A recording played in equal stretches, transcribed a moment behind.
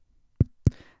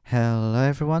Hello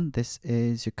everyone, this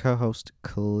is your co-host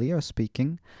Cleo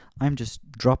speaking. I'm just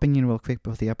dropping in real quick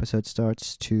before the episode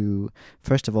starts to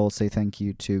first of all say thank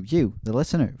you to you, the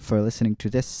listener, for listening to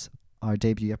this, our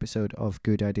debut episode of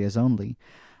Good Ideas Only.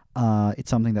 It's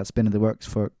something that's been in the works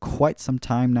for quite some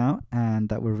time now and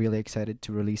that we're really excited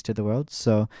to release to the world.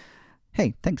 So,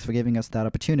 hey, thanks for giving us that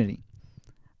opportunity.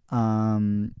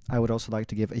 I would also like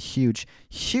to give a huge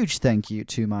thank you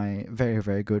to my very,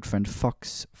 very good friend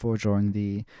Fox for drawing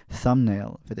the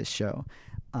thumbnail for this show.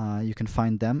 You can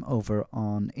find them over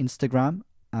on Instagram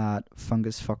at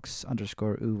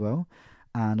fungusfox_uvo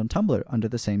and on Tumblr under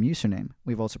the same username.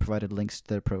 We've also provided links to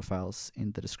their profiles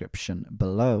in the description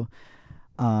below.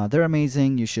 They're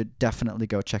amazing. You should definitely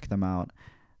go check them out.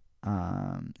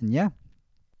 And yeah.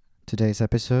 Today's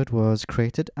episode was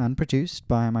created and produced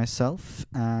by myself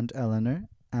and Eleanor,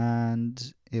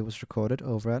 and it was recorded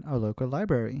over at our local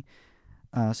library.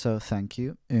 So thank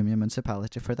you, Umeå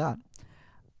Municipality, for that.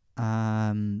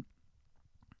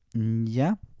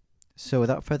 Yeah. So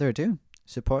without further ado,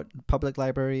 support public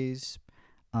libraries.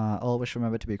 Always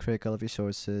remember to be critical of your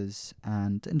sources,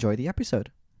 and enjoy the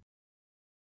episode.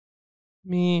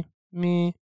 Me.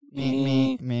 Me.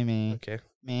 Okay.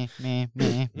 Me.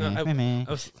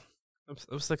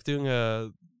 I was like doing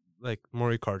a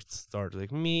Mario Kart start,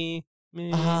 like me.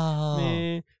 You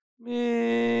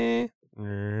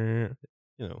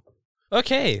know.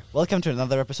 Okay. Welcome to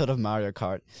another episode of Mario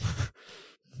Kart.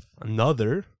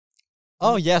 Another?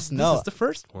 Oh yes, no. This is the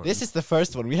first one. This is the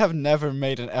first one. We have never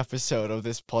made an episode of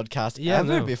this podcast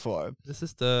ever before. This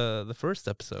is the first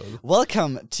episode.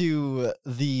 Welcome to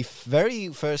the very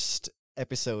first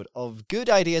episode of Good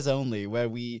Ideas Only, where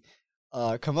we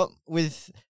come up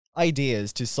with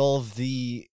ideas to solve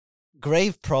the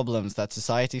grave problems that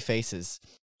society faces.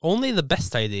 Only the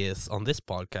best ideas on this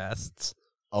podcast.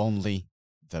 Only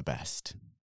the best.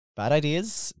 Bad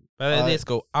ideas? Bad ideas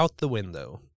go out the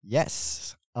window.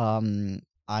 Yes. I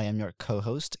am your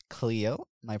co-host, Cleo.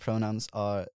 My pronouns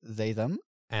are they, them.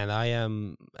 And I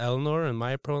am Eleanor, and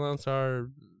my pronouns are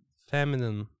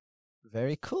feminine.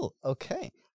 Very cool.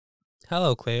 Okay.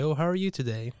 Hello, Cleo. How are you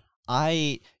today?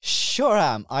 I sure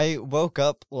am. I woke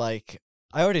up I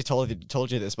already told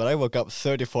you this, but I woke up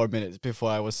 34 minutes before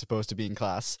I was supposed to be in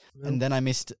class. Nope. And then I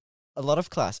missed a lot of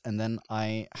class. And then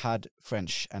I had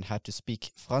French and had to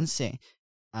speak Francais.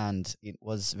 And it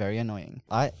was very annoying.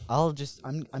 I'm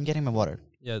getting my water.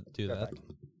 Yeah, do that.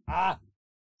 My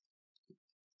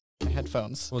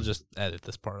headphones. We'll just edit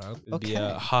this part out. It'll Okay. be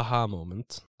a haha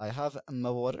moment. I have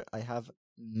my water. I have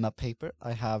my paper.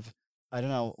 I don't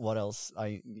know what else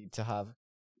I need to have.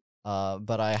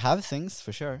 But I have things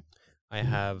for sure. I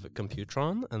have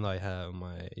Computron, and I have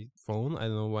my phone. I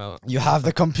don't know why. You have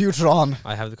the Computron.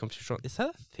 I have the Computron. Is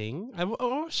that a thing? I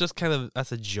was just kind of,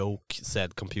 as a joke,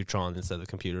 said Computron instead of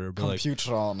computer. But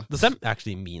Computron. Does that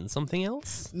actually mean something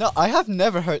else? No, I have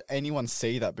never heard anyone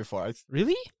say that before.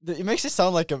 Really? It makes it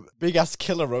sound like a big-ass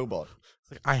killer robot.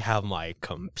 It's like, I have my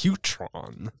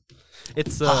Computron.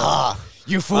 It's Aha!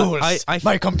 You fools!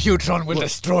 My Computron will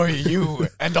destroy you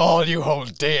and all you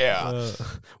hold dear.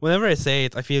 Whenever I say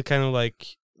it, I feel kind of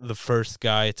like the first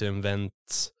guy to invent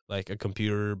like a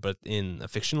computer, but in a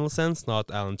fictional sense, not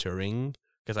Alan Turing,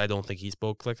 because I don't think he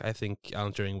spoke like. I think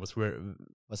Alan Turing was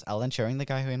Was Alan Turing the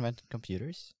guy who invented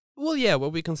computers? Well, yeah,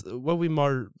 what we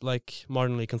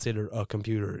modernly consider a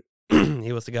computer.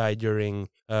 He was the guy during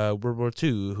World War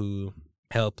II who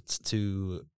helped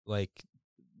to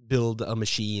build a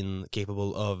machine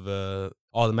capable of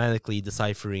automatically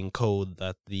deciphering code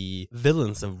that the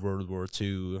villains of World War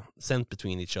II sent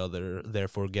between each other,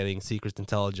 therefore getting secret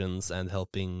intelligence and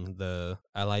helping the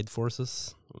Allied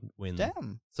forces win.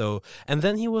 Damn. So, and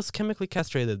then he was chemically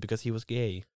castrated because he was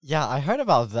gay. Yeah, I heard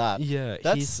about that. Yeah,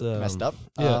 that's messed up.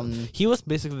 Yeah. He was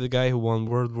basically the guy who won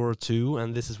World War II,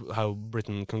 and this is how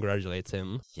Britain congratulates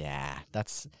him. Yeah,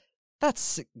 That's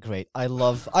great. I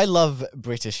love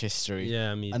British history.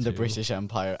 Yeah, me and too. The British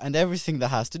Empire and everything that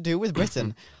has to do with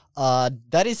Britain.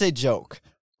 That is a joke.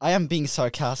 I am being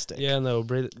sarcastic. Yeah, no,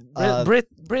 Britain.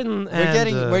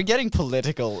 We're getting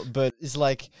political, but it's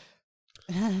like.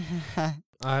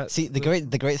 See,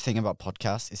 the great thing about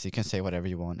podcasts is you can say whatever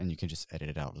you want and you can just edit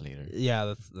it out later.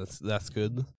 Yeah, that's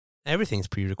good. Everything's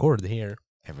pre-recorded here.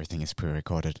 Everything is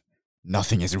pre-recorded.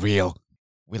 Nothing is real.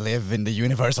 We live in the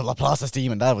universe of Laplace's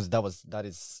demon. That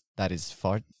is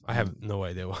fart. I have no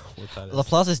idea what that is.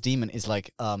 Laplace's demon is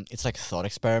it's like a thought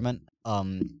experiment.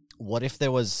 What if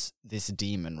there was this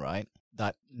demon, right,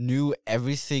 that knew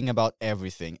everything about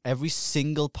everything, every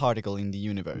single particle in the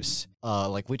universe,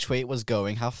 like which way it was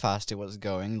going, how fast it was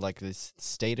going, like this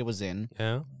state it was in.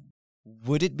 Yeah.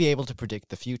 Would it be able to predict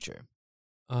the future?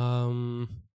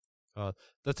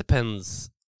 That depends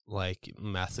like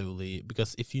massively,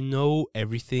 because if you know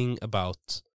everything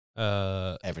about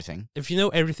Everything. if you know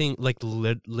everything, like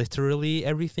literally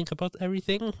everything about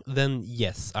everything, then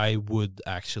yes, I would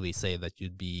actually say that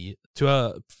you'd be, to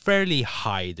a fairly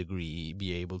high degree,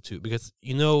 be able to, because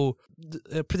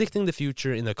predicting the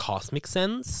future in a cosmic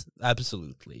sense,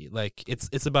 absolutely. Like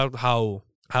it's about how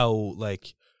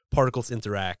like particles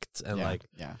interact and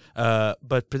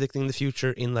but predicting the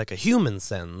future in like a human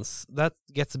sense, that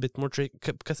gets a bit more tricky,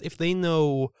 because if they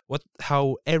know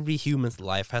how every human's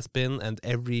life has been, and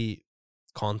every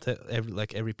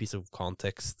piece of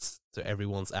context to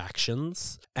everyone's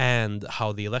actions, and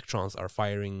how the electrons are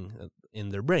firing in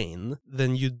their brain,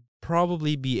 then you'd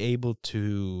probably be able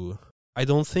to, I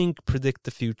don't think predict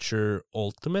the future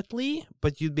ultimately,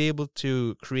 but you'd be able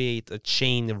to create a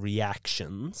chain of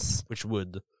reactions which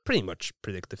would pretty much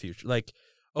predict the future. Like,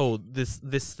 oh, this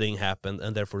thing happened,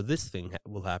 and therefore this thing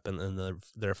will happen, and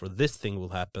therefore this thing will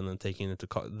happen, and taking into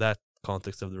that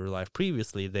context of their life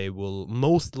previously, they will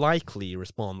most likely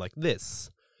respond like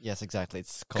this. Yes, exactly.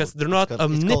 It's because they're not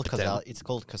omnipotent. It's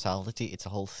called causality. It's a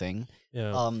whole thing.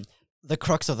 Yeah. The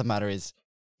crux of the matter is,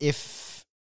 if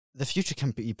the future can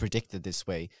be predicted this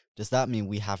way, does that mean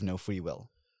we have no free will?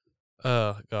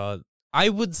 God, I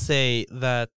would say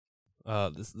that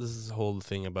this is a whole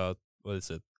thing about, what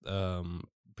is it?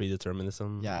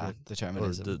 Predeterminism. Yeah,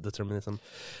 determinism. Or determinism.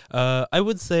 I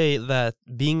would say that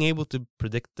being able to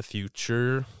predict the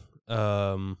future,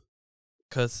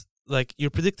 because like you're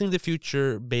predicting the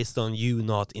future based on you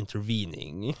not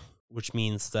intervening, which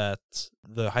means that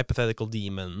the hypothetical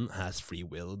demon has free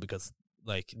will, because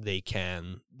like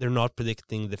they're not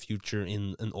predicting the future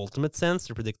in an ultimate sense,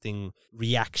 they're predicting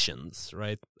reactions,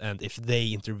 right? And if they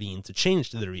intervene to change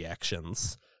the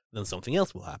reactions, then something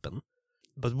else will happen.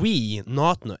 But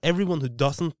everyone who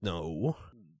doesn't know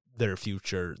their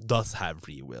future does have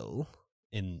free will,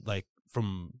 in like,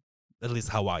 from at least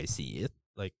how I see it.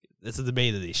 Like, it's a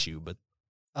debated issue, but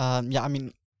yeah, I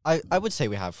mean, I would say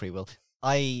we have free will.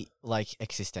 I like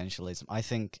existentialism.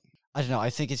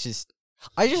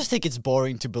 I just think it's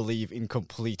boring to believe in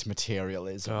complete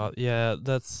materialism. Yeah,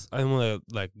 I don't want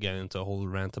to like get into a whole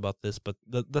rant about this, but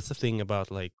that's the thing about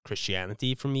like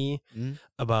Christianity for me,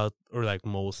 or like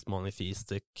most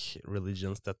monotheistic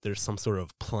religions, that there's some sort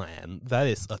of plan. That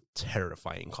is a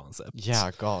terrifying concept.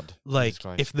 Yeah, God. Like,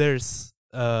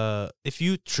 if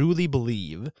you truly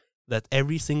believe that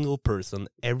every single person,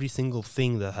 every single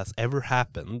thing that has ever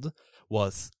happened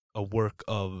was a work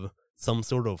of some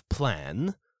sort of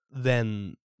plan,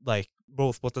 then like,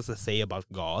 both what does it say about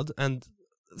God? And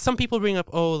some people bring up,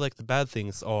 oh, like the bad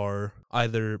things are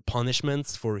either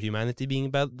punishments for humanity being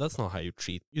bad. That's not how you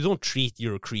don't treat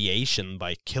your creation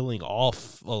by killing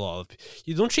off a lot of,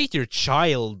 you don't treat your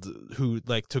child who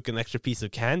like took an extra piece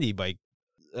of candy by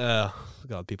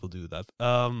God, people do that.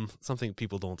 Something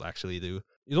people don't actually do.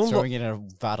 You don't throwing it in a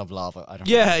vat of lava. I don't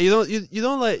know. Yeah, you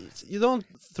don't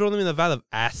throw them in a vat of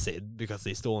acid because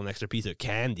they stole an extra piece of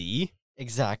candy.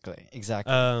 Exactly.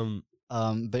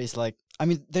 But it's like, I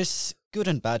mean, there's good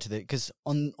and bad to it, because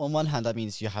on one hand that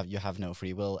means you have no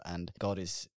free will and God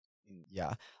is,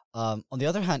 yeah. On the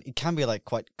other hand, it can be like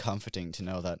quite comforting to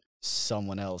know that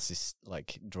someone else is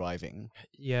like driving.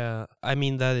 Yeah, I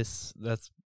mean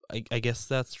I guess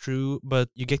that's true, but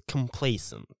you get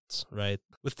complacent, right?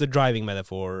 With the driving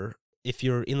metaphor, if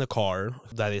you're in a car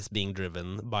that is being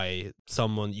driven by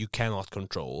someone you cannot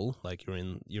control, like you're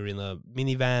in a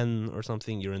minivan or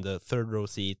something, you're in the third row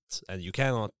seat and you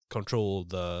cannot control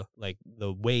the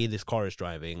way this car is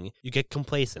driving, you get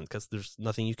complacent because there's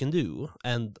nothing you can do.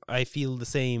 And I feel the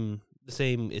same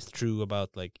is true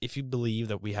about, like, if you believe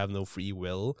that we have no free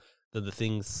will, then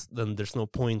there's no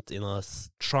point in us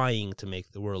trying to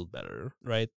make the world better,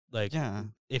 right? Like, yeah.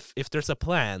 If there's a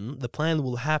plan, the plan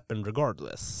will happen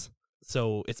regardless.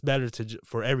 So it's better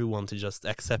for everyone to just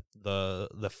accept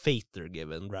the fate they're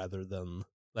given, rather than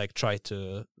like try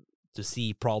to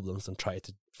see problems and try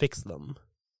to fix them.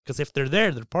 Because if they're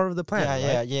there, they're part of the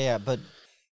plan. Yeah. But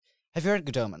have you heard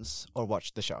Good Omens or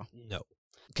watched the show? No.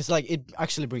 Because like it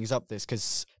actually brings up this,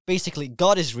 because basically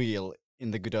God is real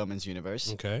in the Good Omens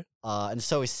universe. Okay. And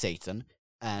so is Satan.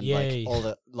 And Yay. all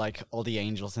the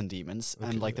angels and demons, okay,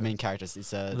 and like the main characters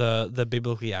is the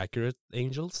biblically accurate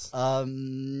angels.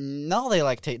 No, they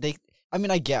I mean,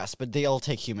 I guess, but they all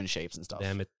take human shapes and stuff.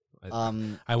 Damn it!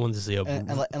 I want to see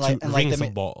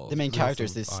the main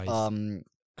characters is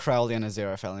Crowley and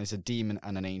Aziraphale, and he's a demon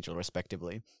and an angel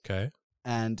respectively. Okay.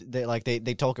 And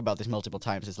they talk about this multiple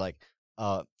times. It's like,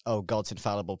 God's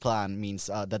infallible plan means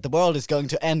that the world is going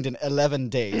to end in 11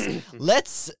 days.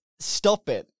 Let's stop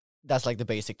it. That's like the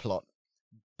basic plot.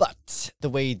 But the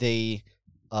way they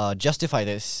justify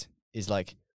this is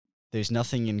like, there's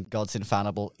nothing in God's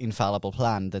infallible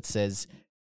plan that says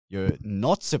you're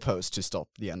not supposed to stop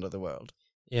the end of the world.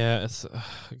 Yeah, it's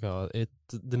God. It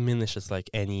diminishes like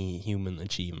any human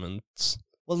achievement.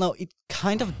 Well, no, it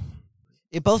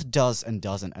both does and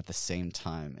doesn't at the same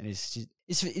time, and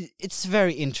it's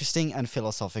very interesting and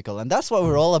philosophical, and that's what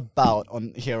we're all about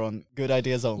here on Good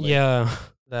Ideas Only. Yeah.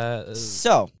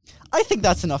 So, I think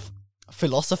that's enough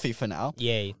philosophy for now.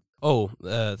 Yay. Oh,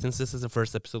 since this is the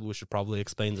first episode, we should probably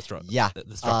explain the structure.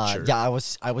 The structure. Yeah,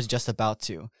 I was just about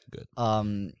to.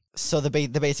 Good. So the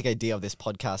basic idea of this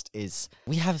podcast is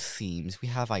we have themes, we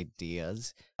have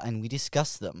ideas, and we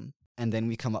discuss them, and then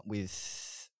we come up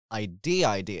with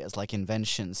ideas like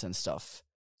inventions and stuff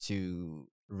to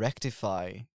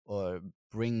rectify or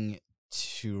bring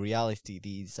to reality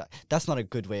these. That's not a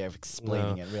good way of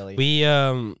explaining it, really.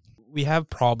 We have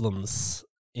problems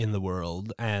in the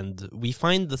world, and we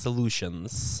find the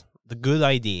solutions, the good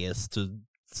ideas to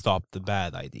stop the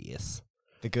bad ideas.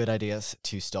 The good ideas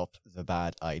to stop the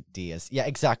bad ideas. Yeah,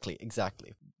 exactly.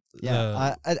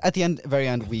 Yeah, at the very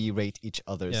end, we rate each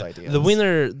other's ideas. The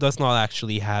winner does not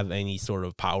actually have any sort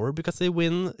of power because they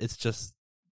win. It's just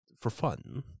for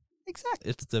fun.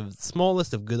 Exactly. It's the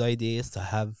smallest of good ideas to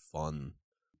have fun.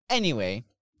 Anyway,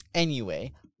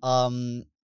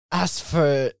 as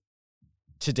for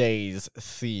today's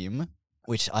theme,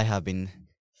 which I have been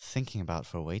thinking about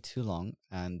for way too long,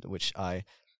 and which I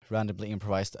randomly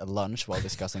improvised at lunch while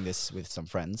discussing this with some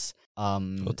friends.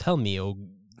 Well, tell me, oh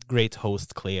great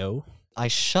host Cleo. I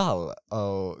shall,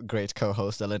 oh great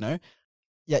co-host Eleanor.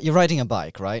 Yeah, you're riding a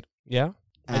bike, right? Yeah,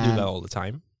 I do that all the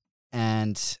time.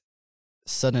 And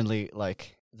suddenly,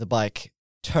 like, the bike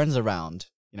turns around,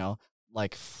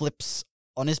 like flips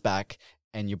on his back,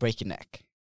 and you break your neck.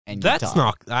 And that's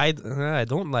not. I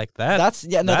don't like that.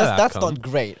 That's not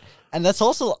great. And that's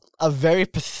also a very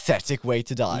pathetic way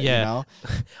to die, Yeah.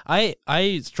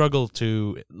 I struggle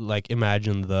to like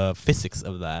imagine the physics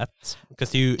of that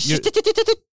because you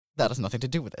that has nothing to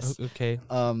do with this. Okay.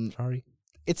 Sorry.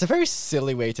 It's a very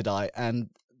silly way to die, and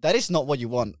that is not what you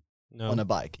want on a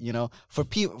bike, For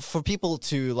people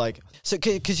to like, so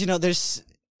because there's,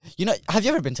 have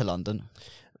you ever been to London?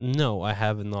 No, I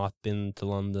have not been to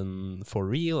London for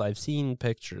real. I've seen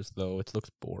pictures, though. It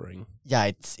looks boring. Yeah,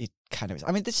 it kind of is.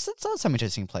 I mean, there's some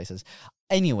interesting places.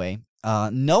 Anyway,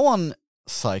 no one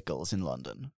cycles in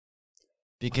London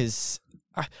because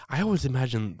I always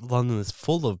imagine London is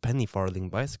full of penny farthing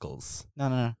bicycles.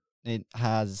 No. It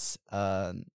has.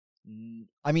 I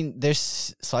mean, there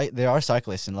are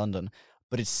cyclists in London,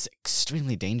 but it's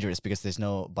extremely dangerous because there's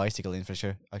no bicycle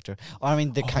infrastructure. I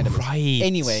mean, they kind of right.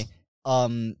 Anyway.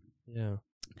 Yeah.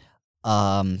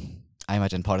 I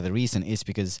imagine part of the reason is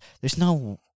because there's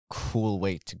no cool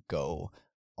way to go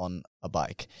on a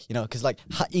bike, because like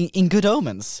in Good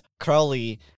Omens,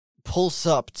 Crowley pulls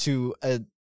up to a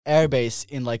airbase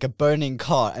in like a burning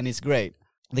car, and it's great.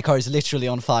 The car is literally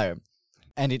on fire,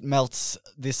 and it melts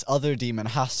this other demon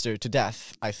Haster to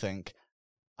death. I think.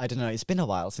 I don't know. It's been a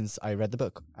while since I read the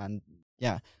book, and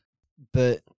yeah,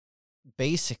 but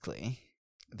basically,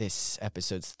 this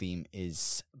episode's theme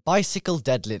is bicycle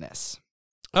deadliness.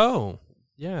 Oh,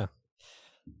 yeah.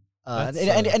 And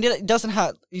it doesn't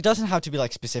have to be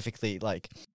like specifically like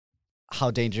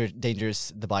how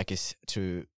dangerous the bike is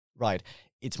to ride.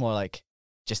 It's more like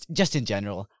just in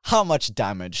general how much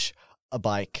damage a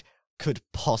bike could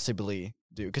possibly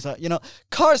do, because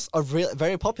cars are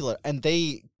very popular, and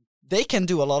they can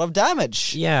do a lot of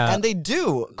damage. Yeah, and they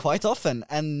do quite often,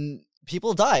 and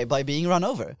people die by being run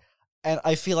over. And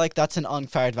I feel like that's an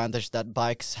unfair advantage that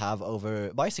bikes have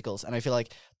over bicycles. And I feel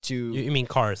like You mean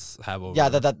cars have over... Yeah,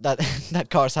 that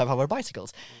cars have over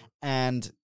bicycles.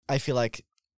 And I feel like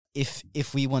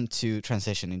if we want to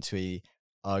transition into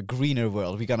a greener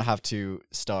world, we're gonna have to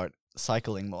start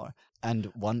cycling more. And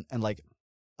one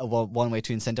way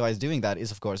to incentivize doing that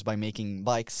is, of course, by making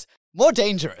bikes more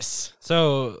dangerous.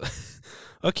 So,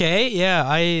 okay, yeah,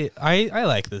 I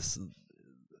like this.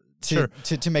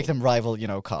 To make them rival,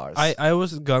 cars. I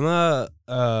was gonna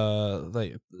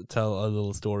tell a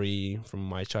little story from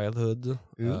my childhood,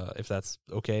 if that's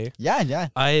okay. Yeah.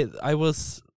 I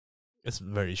was, it's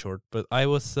very short, but I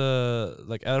was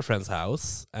at a friend's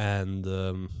house, and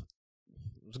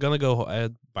was gonna go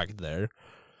back there,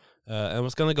 and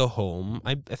was gonna go home.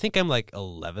 I think I'm like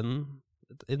 11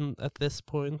 at this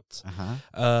point.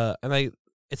 And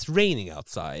it's raining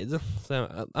outside,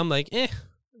 so I'm like,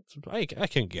 I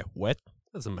can get wet.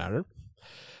 Doesn't matter.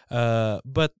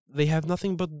 But they have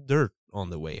nothing but dirt on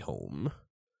the way home,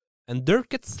 and dirt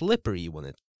gets slippery when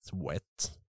it's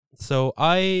wet. So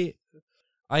I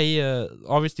I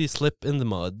obviously slip in the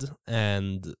mud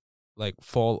and like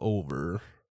fall over,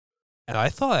 and I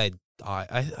thought I'd die.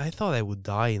 I thought I would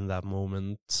die in that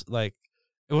moment. Like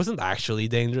it wasn't actually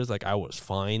dangerous. Like I was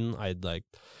fine. I'd like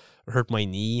hurt my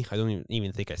knee. I don't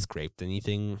even think I scraped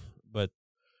anything, but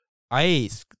I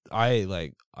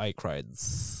cried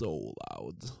so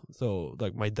loud. So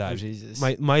like my dad, Jesus.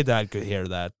 my dad could hear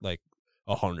that like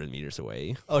 100 meters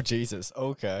away. Oh Jesus.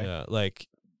 Okay. Yeah, like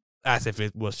as if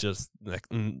it was just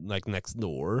like next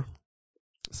door.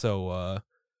 So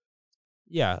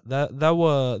yeah, that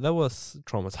was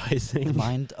traumatizing. The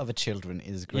mind of a children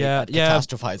is great Yeah, at yeah.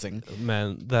 catastrophizing.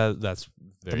 Man, that's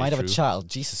very The mind true. of a child,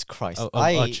 Jesus Christ.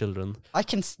 Of children. I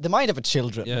can the mind of a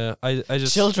children. Yeah, I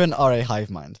just Children are a hive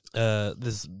mind.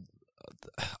 this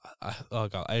oh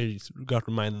god, I got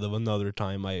reminded of another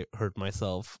time I hurt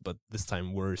myself, but this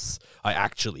time worse. I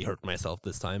actually hurt myself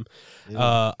this time.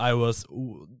 I was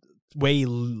way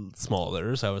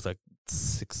smaller, so I was like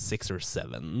six or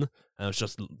seven, and I was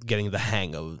just getting the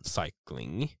hang of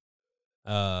cycling,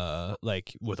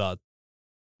 like without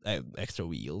extra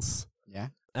wheels. Yeah.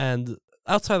 And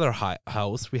outside our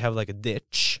house, we have like a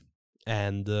ditch,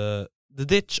 and the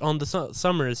ditch on the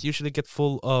summers usually get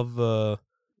full of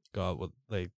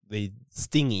they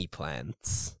stingy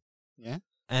plants. Yeah.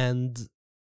 And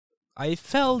I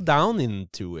fell down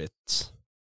into it.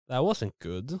 That wasn't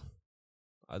good.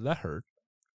 That hurt.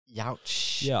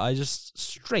 Youch. Yeah, I just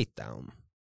straight down.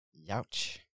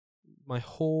 Youch. My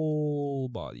whole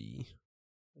body.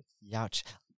 Youch.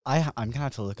 I'm gonna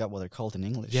have to look up what they're called in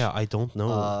English. Yeah, I don't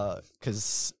know.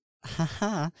 Because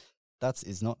that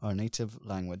is not our native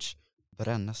language.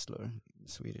 Brännässlor in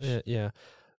Swedish. Yeah.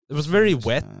 It was very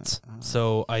wet,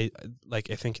 so I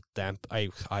think damp.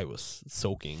 I was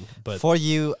soaking, but for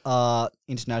you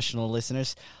international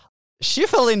listeners, she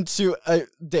fell into a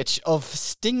ditch of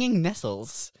stinging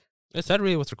nettles. is that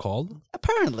really what they're called?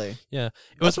 Apparently, Yeah,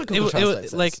 That's what Google Translate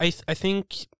says. like I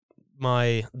think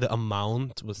the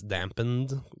amount was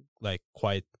dampened like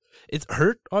quite. It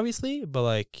hurt obviously, but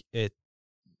like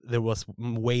there was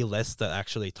way less that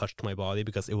actually touched my body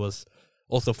because it was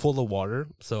also full of water.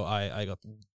 So I got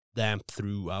damp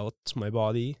throughout my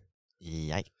body.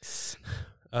 Yikes.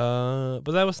 But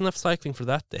that was enough cycling for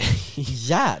that day.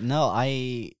 Yeah, no,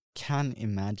 I can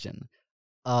imagine.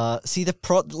 See the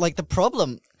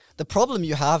problem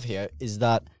you have here is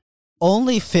that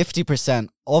only 50%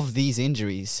 of these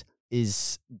injuries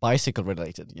is bicycle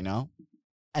related, you know?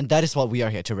 And that is what we are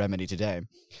here to remedy today.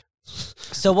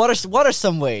 So what are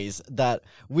some ways that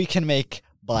we can make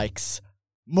bikes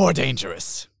more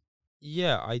dangerous?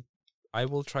 Yeah, I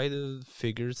will try to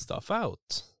figure stuff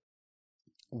out.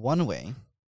 One way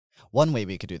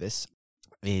we could do this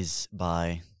is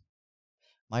by...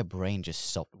 My brain just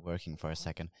stopped working for a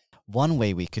second. One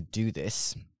way we could do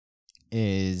this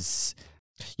is...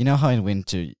 You know how in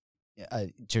winter,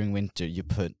 during winter, you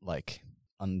put like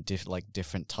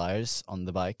different tires on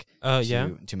the bike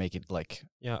to make it like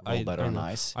roll better on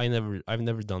ice. I've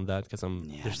never done that because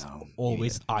there's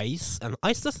always ice, and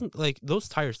ice doesn't like those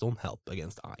tires don't help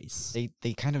against ice.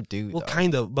 They kind of do. Well, though.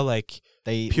 kind of, but like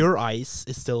pure ice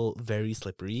is still very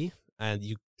slippery, and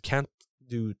you can't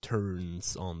do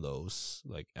turns on those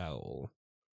like at all.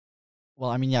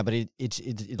 Well, I mean, yeah, but it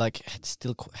like it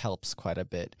still helps quite a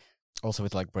bit, also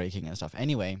with like braking and stuff.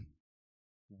 Anyway,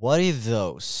 what are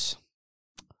those?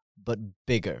 But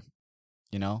bigger,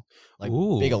 you know, like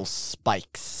big old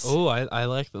spikes. Oh, I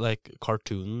like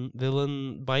cartoon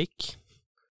villain bike.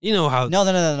 You know how? No,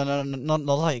 not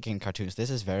like in cartoons. This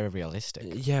is very realistic.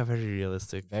 Yeah, very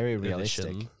realistic. Very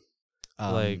realistic.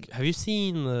 Like, have you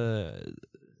seen in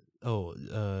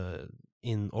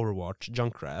Overwatch,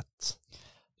 Junkrat?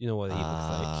 You know what he looks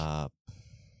like?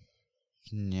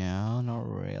 No, not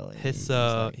really.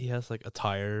 He has like a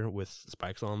tire with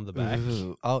spikes on the back.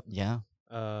 Ooh. Oh yeah.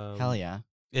 Hell yeah.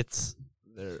 It's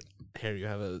there. Here you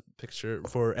have a picture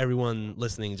for everyone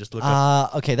listening. Just look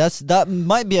up. Okay, that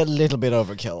might be a little bit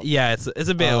overkill. Yeah, it's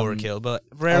a bit overkill, but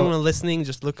for everyone listening,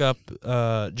 just look up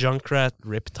Junkrat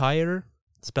Rip Tire,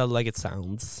 spelled like it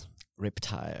sounds. Rip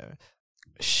Tire.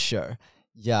 Sure.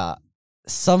 Yeah.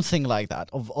 Something like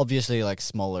that. Obviously, like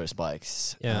smaller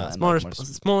spikes. Yeah, smaller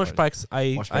spikes.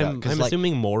 I'm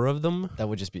assuming more of them. That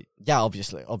would just be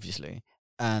obviously,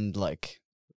 and like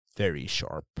very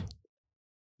sharp.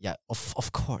 Yeah,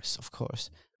 of course.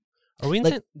 Are we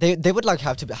like they would like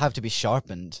have to be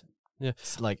sharpened? Yeah,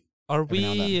 it's like are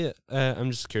we? I'm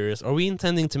just curious. Are we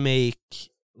intending to make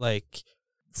like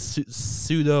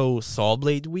pseudo saw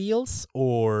blade wheels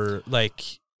or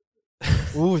like?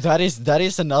 Ooh, that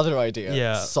is another idea.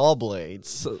 Yeah, saw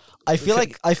blades. I feel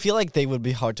like they would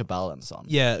be hard to balance on.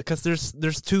 Yeah, because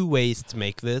there's two ways to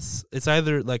make this. It's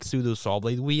either like pseudo saw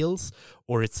blade wheels,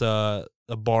 or it's a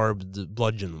barbed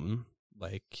bludgeon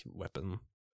like weapon.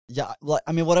 Yeah, like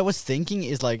I mean, what I was thinking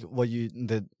is like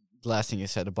the last thing you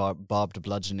said, a barbed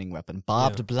bludgeoning weapon,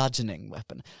 bludgeoning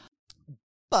weapon.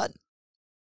 But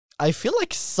I feel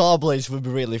like saw blades would be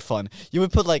really fun. You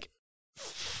would put like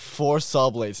 4 saw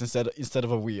blades instead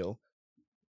of a wheel.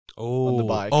 On the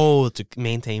bike. Oh, to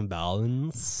maintain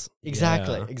balance.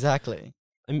 Exactly, Yeah. exactly.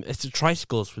 I mean,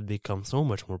 tricycles would become so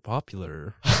much more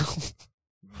popular.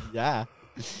 Yeah,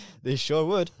 they sure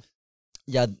would.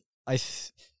 Yeah, I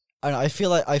feel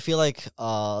like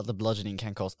the bludgeoning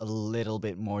can cause a little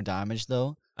bit more damage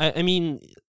though. I mean,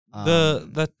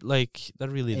 that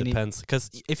really depends,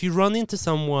 because if you run into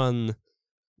someone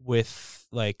with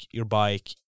like your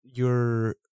bike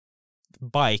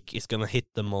is gonna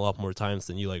hit them a lot more times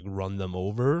than you like run them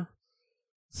over.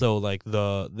 So like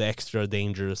the extra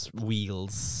dangerous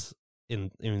wheels in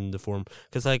the form,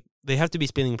 because like they have to be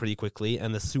spinning pretty quickly,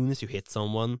 and as soon as you hit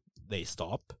someone, they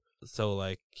stop. So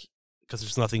like, because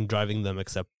there's nothing driving them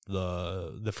except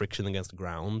the friction against the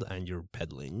ground, and you're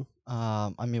pedaling.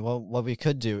 I mean, what we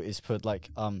could do is put like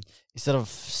instead of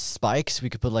spikes, we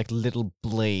could put like little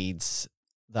blades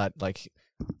that like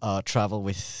travel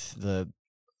with the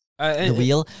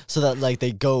wheel, so that like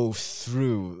they go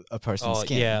through a person's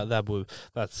skin. Yeah,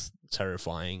 that's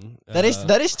terrifying. That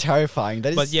is terrifying.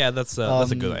 But yeah, that's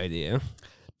a good idea.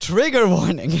 Trigger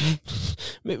warning.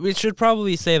 We should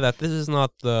probably say that this is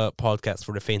not the podcast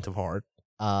for the faint of heart.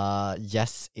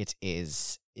 Yes, it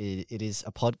is. It is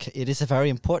a podcast. It is a very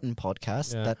important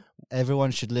podcast that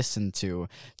everyone should listen to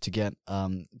get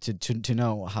to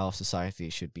know how society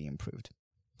should be improved.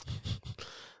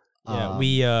 Yeah,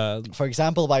 we for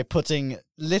example, by putting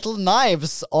little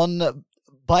knives on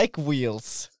bike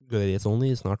wheels. Good Ideas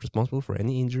Only is not responsible for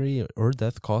any injury or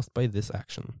death caused by this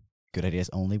action. Good Ideas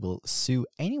Only will sue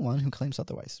anyone who claims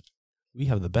otherwise. We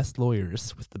have the best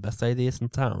lawyers with the best ideas in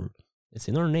town. It's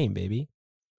in our name, baby.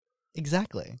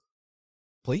 Exactly.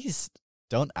 Please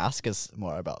don't ask us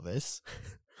more about this.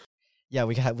 Yeah,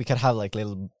 we could have like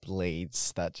little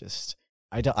blades that just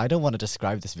I don't want to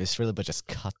describe this viscerally, but just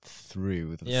cut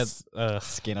through the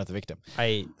skin of the victim.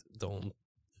 I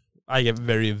get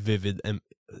very vivid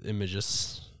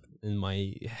images in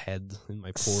my head, in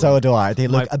my poor. So do I. They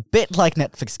look a bit like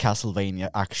Netflix Castlevania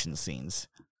action scenes.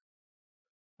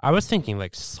 I was thinking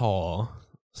like Saw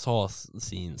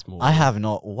scenes more. I have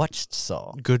not watched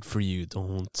Saw. Good for you.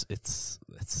 Don't. It's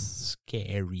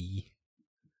scary.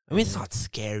 I mean, it's not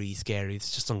scary.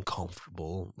 It's just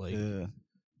uncomfortable. Like,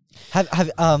 have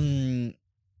you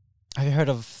heard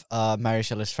of Mary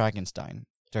Shelley's Frankenstein,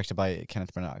 directed by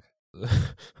Kenneth Branagh?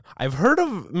 I've heard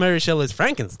of Mary Shelley's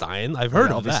Frankenstein. I've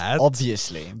heard of that,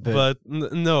 obviously, but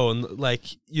no, like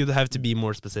you'd have to be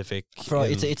more specific.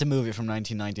 It's a movie from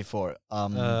 1994.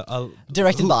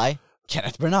 Directed by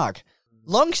Kenneth Branagh.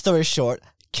 Long story short,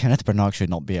 Kenneth Branagh should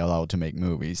not be allowed to make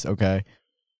movies. Okay,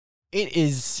 it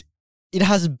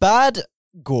has bad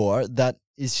gore that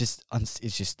is just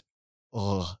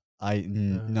no.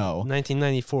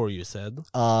 1994, you said.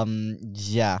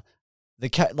 Yeah, the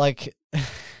cat like.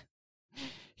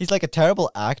 He's like a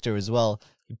terrible actor as well.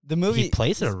 The movie he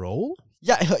plays a role.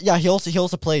 Yeah. He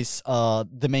also plays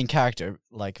the main character,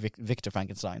 like Victor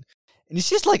Frankenstein, and it's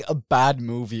just like a bad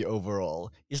movie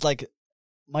overall. It's like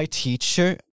my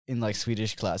teacher in like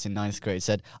Swedish class in 9th grade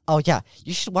said, "Oh yeah,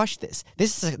 you should watch this.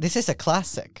 This is a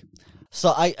classic." So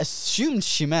I assumed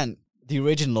she meant the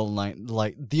original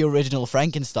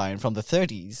Frankenstein from the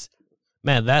 30s.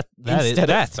 Man,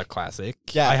 that's a classic.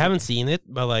 Yeah, I haven't seen it,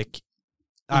 but like.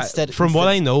 What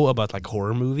I know about like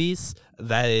horror movies,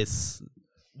 that is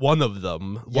one of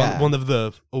them. One of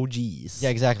the OGs. Yeah,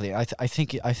 exactly. I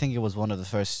think it was one of the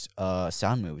first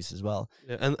sound movies as well.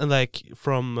 Yeah, and like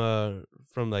from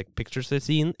like pictures I've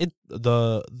seen,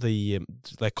 the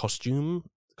like costuming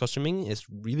is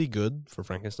really good for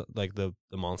Frankenstein, like the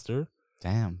monster.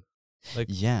 Damn. Like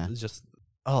yeah. It's just.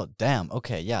 Oh damn.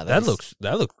 Okay. Yeah. That looks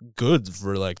good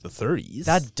for like the 30s.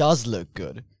 That does look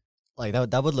good. Like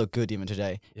that would look good even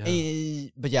today. Yeah.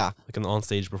 But yeah, like an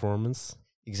onstage performance.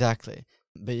 Exactly.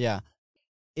 But yeah,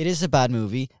 it is a bad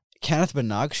movie. Kenneth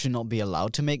Branagh should not be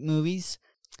allowed to make movies.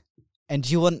 And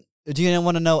do you want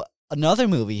to know another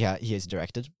movie he has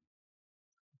directed?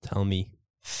 Tell me.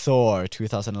 Thor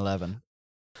 2011.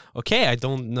 Okay, I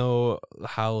don't know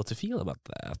how to feel about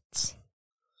that.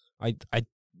 I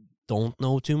don't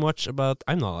know too much about.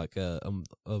 I'm not like a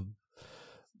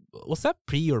was that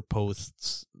pre or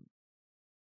post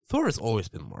Thor has always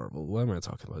been Marvel. What am I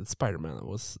talking about? Spider-Man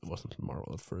wasn't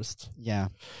Marvel at first. Yeah.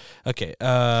 Okay.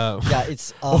 Yeah,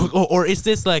 it's or is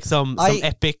this like some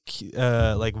epic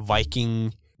like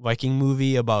Viking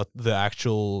movie about the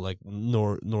actual like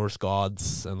Norse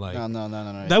gods and like no.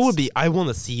 That would be. I want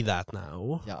to see that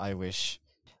now. Yeah, I wish.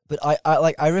 But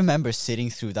I remember sitting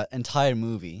through that entire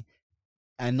movie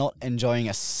and not enjoying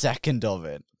a second of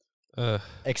it.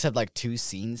 Except like 2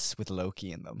 scenes with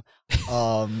Loki in them.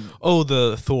 Oh,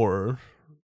 the Thor.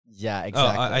 Yeah,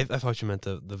 exactly. I thought you meant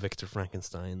the Victor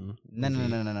Frankenstein.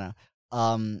 No.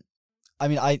 I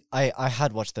mean, I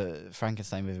had watched the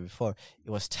Frankenstein movie before.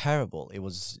 It was terrible. It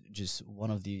was just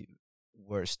one of the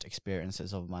worst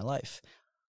experiences of my life.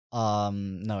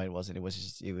 No, it wasn't. It was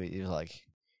just it was like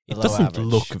it below doesn't average.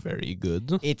 look very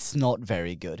good. It's not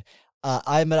very good.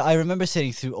 I remember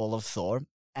sitting through all of Thor,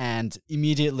 and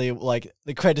immediately like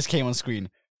the credits came on screen,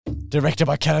 directed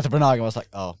by Kenneth Branagh. I was like,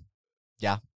 oh,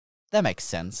 yeah, that makes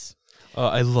sense.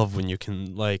 I love when you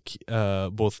can like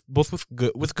both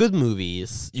with good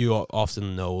movies. You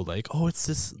often know like, oh, it's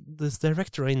this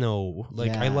director I know.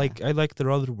 Like I like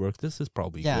their other work. This is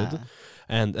probably good.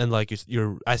 And like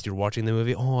you're as you're watching the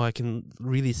movie, oh, I can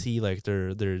really see like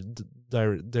their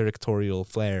directorial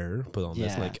flair put on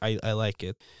this. Like I like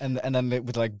it. And then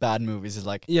with like bad movies, it's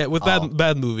like with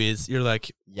bad movies, you're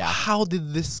like, how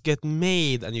did this get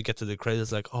made? And you get to the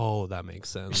credits like, oh, that makes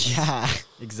sense. Yeah,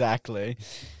 exactly.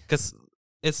 Because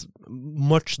it's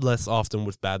much less often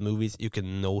with bad movies you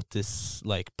can notice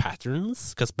like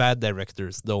patterns, because bad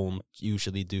directors don't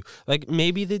usually do like,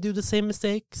 maybe they do the same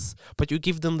mistakes, but you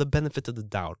give them the benefit of the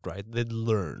doubt, right? They've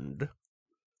learned.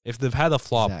 If they've had a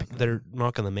flop, they're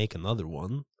not gonna make another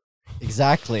one.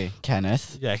 Exactly,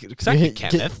 Kenneth. Yeah, exactly,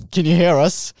 Kenneth. Can you hear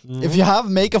us? Mm. If you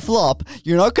make a flop,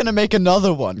 you're not gonna make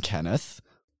another one, Kenneth.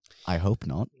 I hope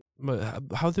not. But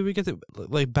how did we get it?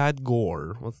 Like bad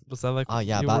gore? Was that like? Oh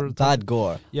yeah, bad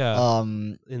gore. Yeah.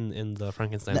 In the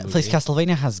Frankenstein Netflix movie.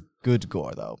 Castlevania has good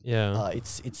gore though. Yeah.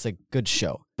 It's a good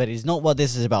show, but it's not what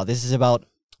this is about. This is about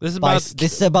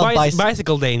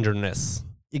bicycle dangerousness.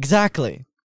 Exactly.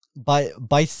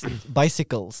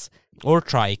 Bicycles or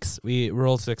trikes. We're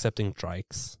also accepting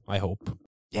trikes. I hope.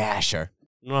 Yeah, sure.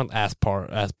 Not as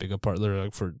big a part. They're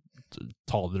like for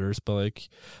toddlers, but like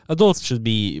adults should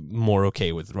be more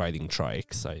okay with riding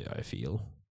trikes. I feel.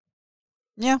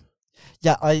 Yeah.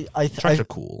 Trikes are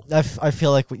cool. I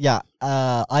feel like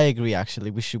I agree.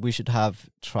 Actually, we should have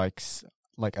trikes,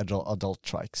 like adult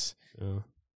trikes.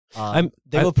 Yeah.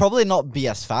 They will probably not be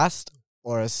as fast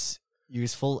or as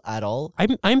useful at all.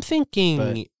 I'm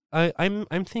thinking.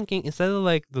 I'm thinking instead of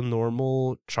like the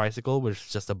normal tricycle, which is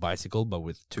just a bicycle but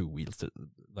with 2 wheels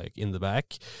like in the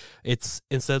back, it's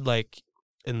instead like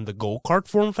in the go-kart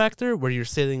form factor where you're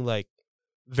sitting like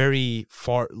very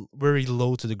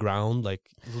low to the ground,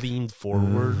 like leaned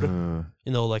forward,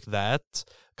 like that.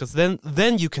 Because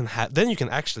then you can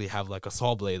actually have like a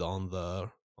saw blade on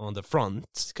the front,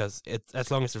 because it's as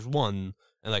long as there's 1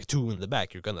 and like 2 in the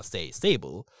back, you're gonna stay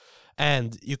stable,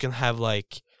 and you can have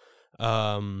like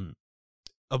a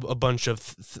bunch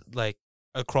of like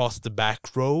across the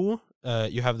back row.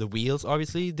 You have the wheels,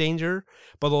 obviously, danger,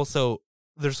 but also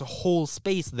there's a whole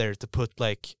space there to put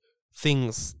like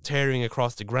things tearing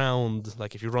across the ground.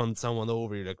 Like if you run someone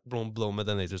over, you're like bloom, and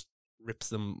then it just rips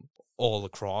them all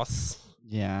across.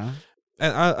 Yeah,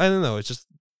 and I don't know. It's just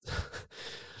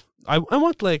I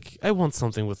want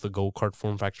something with the go-kart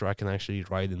form factor I can actually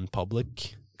ride in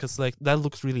public, because like that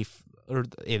looks really. Or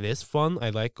it is fun. I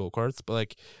like go-karts, but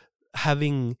like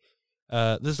having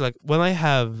this is like when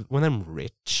I'm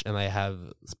rich and I have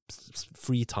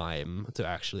free time to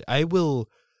actually, I will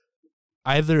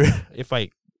either if I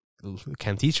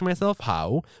can teach myself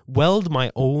how, weld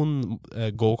my own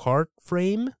go-kart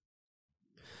frame,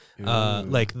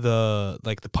 like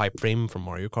the pipe frame from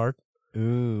Mario Kart.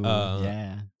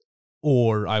 Yeah.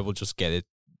 Or I will just get it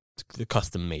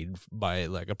custom made by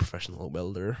like a professional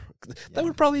welder. That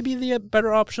would probably be the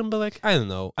better option, but like I don't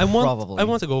know. I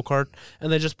want a go-kart,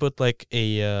 and I just put like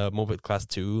a Moped Class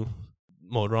 2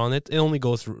 motor on it. It only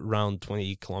goes around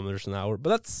 20 kilometers an hour,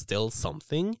 but that's still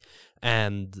something.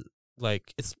 And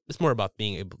like it's more about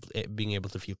being able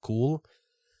to feel cool.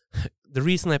 The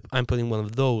reason I'm putting one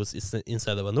of those is that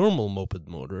instead of a normal moped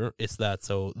motor is that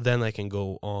so then I can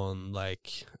go on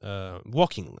like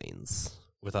walking lanes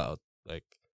without like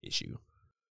issue.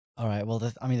 All right. Well,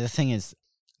 the thing is,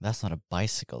 that's not a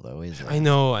bicycle, though, is it? I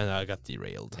know, and I got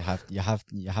derailed. You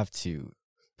have to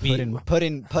put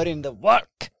in the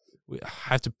work. We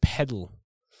have to pedal.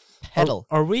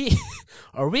 Are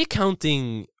we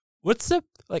counting? What's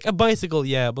like a bicycle?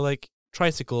 Yeah, but like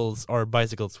tricycles are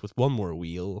bicycles with 1 more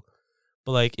wheel,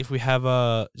 But like if we have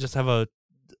a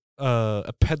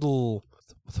pedal,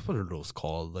 what are those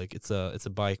called? Like it's a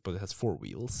bike, but it has 4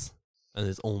 wheels and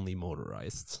it's only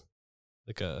motorized,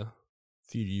 like a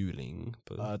fyrhjuling.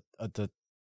 But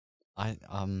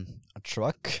A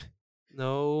truck.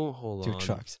 no, hold Two on.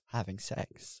 trucks having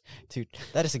sex.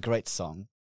 That is a great song,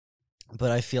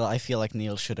 but I feel like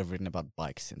Neil should have written about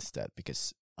bikes instead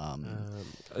because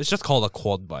It's just called a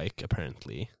quad bike,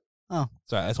 apparently. Oh.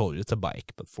 So I told you, it's a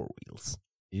bike, but 4 wheels.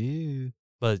 Ew.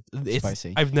 But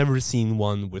Spicy. I've never seen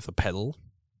one with a pedal.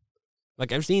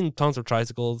 Like, I've seen tons of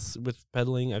tricycles with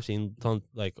pedaling. I've seen tons,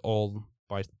 like, all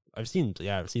bikes. I've seen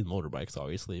motorbikes,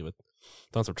 obviously, with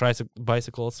tons of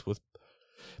bicycles with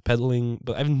pedaling.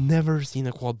 But I've never seen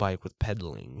a quad bike with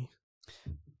pedaling.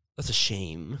 That's a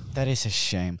shame. That is a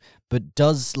shame. But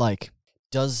does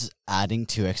adding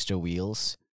 2 extra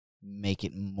wheels make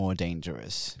it more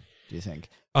dangerous? Do you think?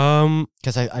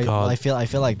 Because I feel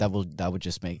like that would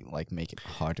just make it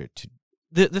harder to.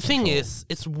 The thing is,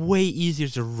 it's way easier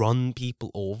to run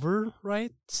people over,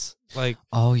 right? Like,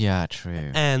 oh yeah,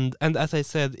 true. And as I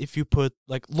said, if you put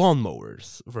like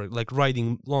lawnmowers for like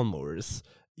riding lawnmowers,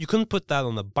 you couldn't put that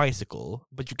on a bicycle,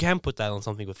 but you can put that on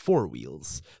something with 4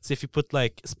 wheels. So if you put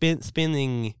like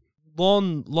spinning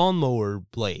lawnmower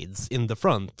blades in the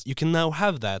front, you can now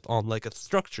have that on like a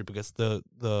structure because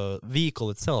the vehicle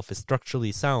itself is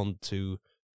structurally sound to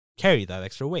carry that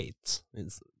extra weight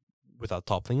without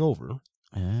toppling over.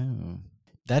 Oh,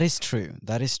 that is true.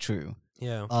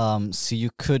 Yeah. So you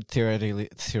could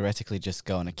theoretically just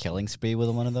go on a killing spree with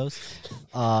one of those.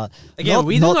 Again,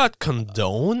 we do not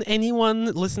condone anyone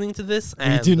listening to this.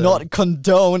 We do not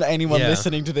condone anyone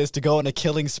listening to this to go on a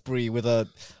killing spree with a.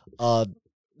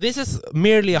 This is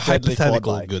merely a deadly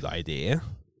hypothetical good idea.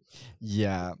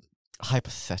 Yeah,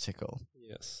 hypothetical.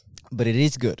 Yes, but it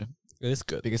is good. It is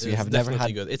good because we have never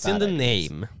had. Good. It's in the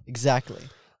name. Exactly.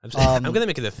 I'm gonna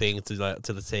make it a thing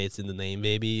to say it's in the name,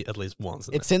 baby, at least once.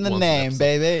 It's in the name,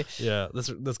 baby. Yeah,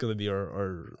 that's gonna be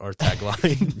our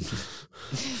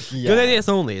tagline. Yeah. Good ideas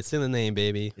only. It's in the name,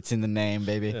 baby. It's in the name,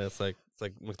 baby. Yeah, it's like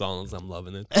McDonald's. I'm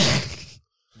loving it.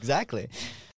 Exactly.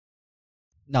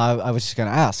 No, I was just gonna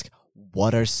ask,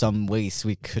 what are some ways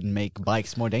we could make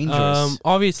bikes more dangerous?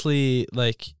 Obviously,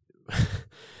 like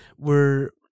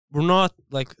we're not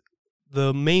like.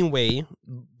 The main way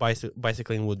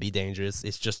bicycling would be dangerous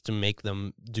is just to make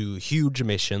them do huge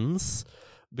emissions,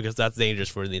 because that's dangerous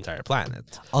for the entire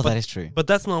planet. That is true. But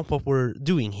that's not what we're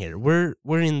doing here. We're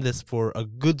in this for a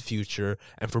good future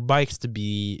and for bikes to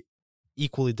be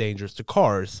equally dangerous to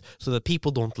cars, so that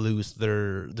people don't lose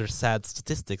their sad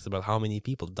statistics about how many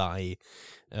people die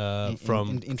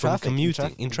from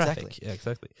commuting in traffic. Exactly. Yeah,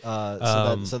 exactly.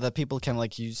 So that people can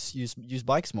like use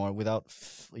bikes more without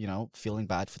feeling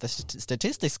bad for the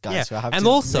statistics guys. Yeah, who have and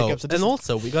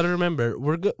also we got to remember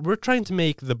we're trying to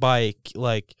make the bike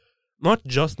like not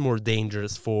just more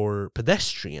dangerous for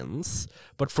pedestrians,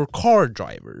 but for car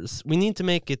drivers. We need to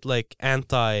make it like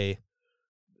anti-vehicle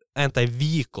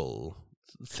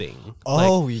thing.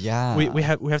 Oh, like, yeah. We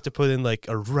have to put in like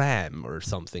a RAM or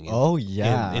something.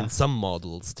 In some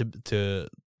models to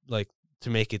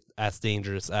make it as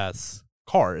dangerous as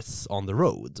cars on the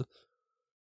road.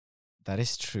 That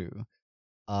is true.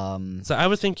 So I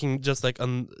was thinking just like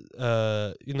when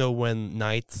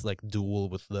knights like duel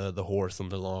with the horse on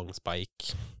the long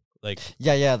spike, like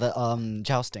the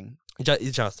jousting.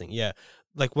 Jousting, yeah.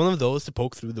 Like one of those to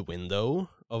poke through the window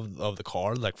of the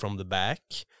car, like from the back,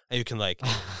 and you can like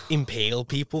impale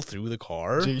people through the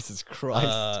car. Jesus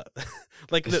Christ!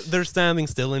 Like they're standing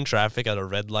still in traffic at a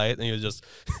red light, and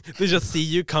they just see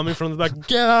you coming from the back.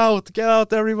 Get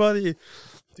out, everybody!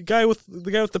 The guy with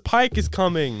the pike is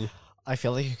coming. I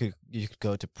feel like you could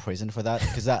go to prison for that,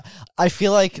 because I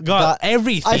feel like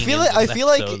everything. I feel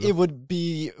like it would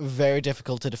be very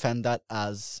difficult to defend that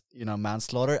as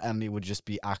manslaughter, and it would just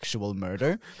be actual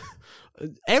murder.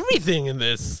 Everything in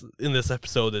this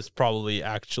episode is probably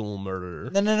actual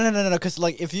murder. No. Because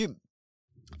like if you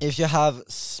have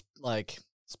like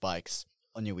spikes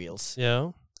on your wheels,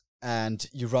 yeah, and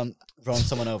you run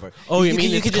someone over.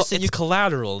 It's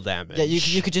collateral damage. Yeah,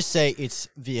 you could just say it's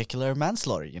vehicular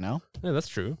manslaughter, Yeah, that's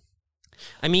true.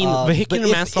 I mean, vehicular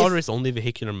manslaughter is only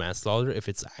vehicular manslaughter if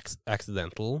it's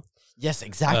accidental. Yes,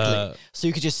 exactly. So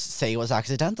you could just say it was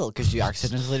accidental because you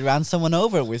accidentally ran someone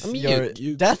over with your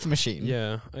death machine.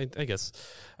 Yeah, I guess.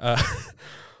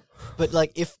 But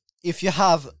like if you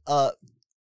have a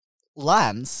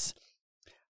lance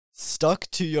stuck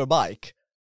to your bike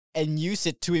and use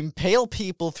it to impale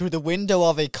people through the window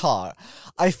of a car,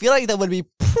 I feel like that would be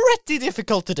pretty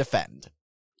difficult to defend.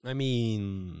 I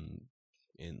mean,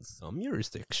 in some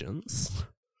jurisdictions.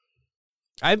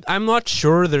 I'm not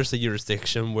sure there's a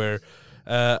jurisdiction where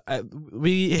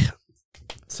we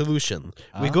solution.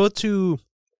 We go to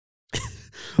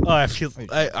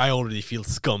I already feel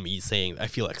scummy saying I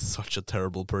feel like such a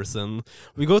terrible person.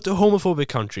 We go to a homophobic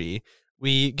country.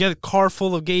 We get a car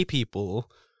full of gay people.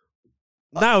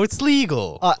 Now it's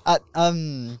legal.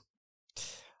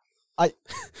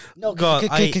 No, God,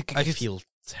 I feel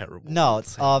terrible. No,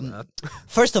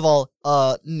 first of all,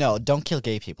 no, don't kill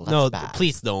gay people. That's bad.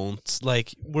 Please don't.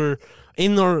 Like, we're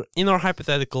in our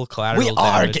hypothetical collateral We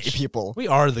are damage. gay people. We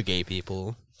are the gay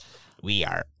people. We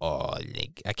are all.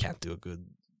 I can't do a good.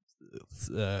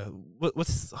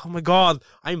 What's? Oh my God!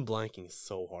 I'm blanking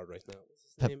so hard right now.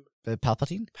 What's his name?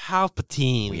 Palpatine.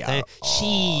 Palpatine. We are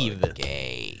Sheev. all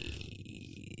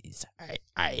gays.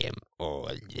 I am all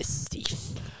the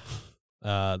Sith.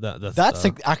 That's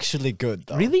actually good,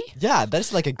 though. Really? Yeah,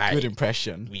 that's like a good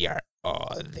impression. We are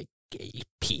all the gay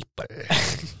people.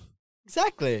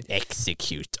 Exactly.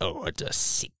 Execute Order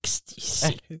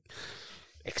 66.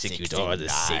 Execute Order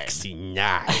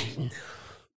 69.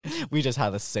 We just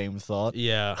had the same thought.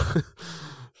 Yeah.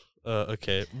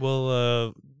 Okay.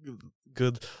 Well,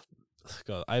 good.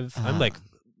 God, I'm like,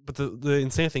 but the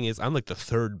insane thing is, I'm like the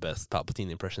third best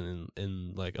Palpatine impression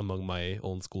in like among my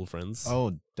own school friends.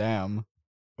 Oh damn.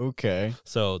 Okay.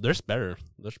 So there's better.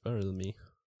 There's better than me.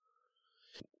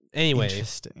 Anyway,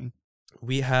 interesting.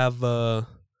 We have. Do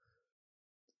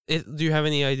you have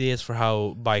any ideas for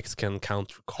how bikes can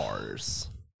counter cars?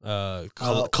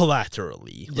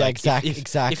 Collaterally. Yeah, Like exactly.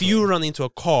 If you run into a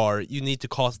car, you need to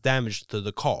cause damage to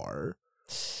the car,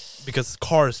 because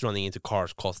cars running into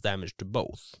cars cause damage to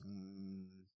both.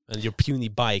 And your puny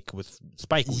bike with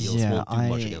spike wheels won't do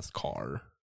much against car.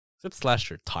 Except slash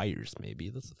your tires, maybe.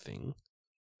 That's a thing.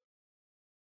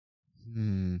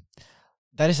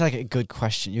 That is like a good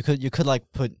question. You could like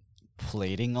put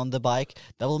plating on the bike.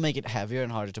 That will make it heavier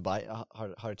and harder to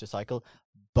harder to cycle.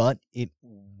 But it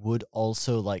would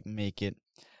also like make it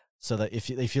so that if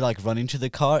you like run into the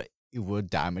car, it would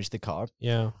damage the car.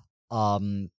 Yeah.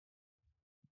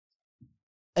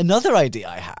 Another idea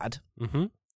I had Mm-hmm.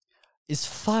 is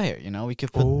fire. You know, we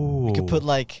could put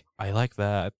like I like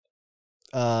that.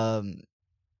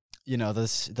 You know,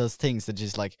 those things that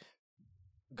just like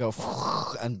go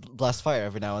and blast fire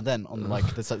every now and then on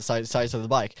like the sides of the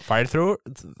bike.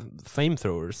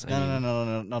 Flamethrowers. No,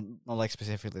 not like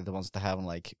specifically the ones that have on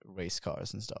like race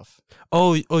cars and stuff.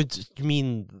 Oh, you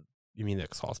mean the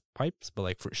exhaust pipes, but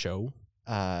like for show?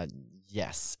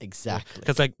 Yes, exactly.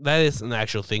 Because like that is an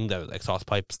actual thing that exhaust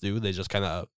pipes do. They just kind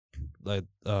of like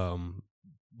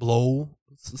blow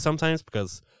sometimes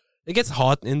because it gets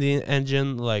hot in the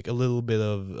engine. Like a little bit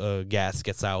of gas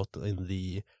gets out in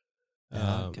the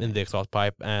exhaust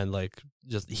pipe, and like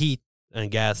just heat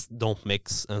and gas don't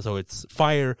mix, and so it's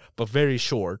fire but very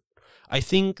short. I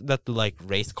think that like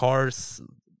race cars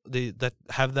that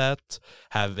have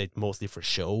it mostly for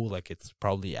show. Like it's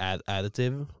probably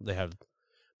additive. They have,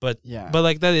 but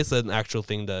like that is an actual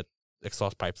thing that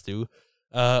exhaust pipes do.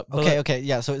 Okay,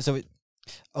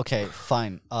 okay,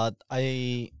 fine.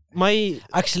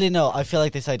 Actually no, I feel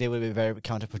like this idea would be very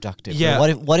counterproductive. Yeah.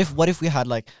 What if we had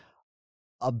like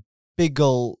a big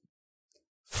ol'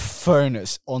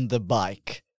 furnace on the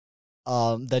bike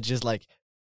that just like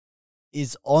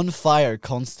is on fire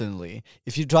constantly.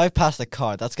 If you drive past a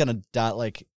car, that's gonna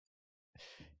like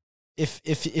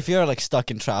if you're like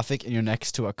stuck in traffic and you're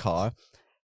next to a car,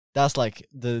 that's like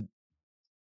the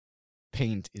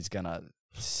paint is gonna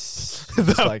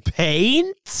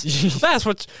paint? That's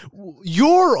what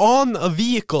you're on a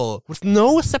vehicle with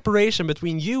no separation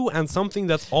between you and something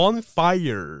that's on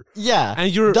fire. Yeah,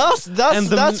 and you're that's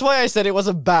why I said it was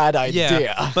a bad idea.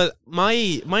 Yeah, but my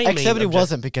except it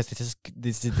wasn't, because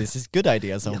this is good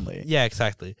ideas only. Yeah,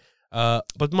 exactly.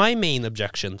 But my main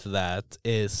objection to that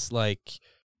is like,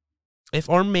 if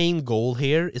our main goal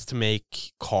here is to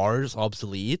make cars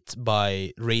obsolete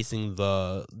by raising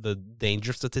the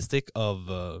danger statistic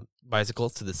of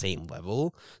bicycles to the same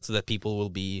level, so that it will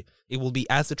be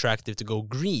as attractive to go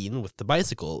green with the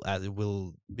bicycle as it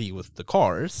will be with the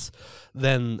cars,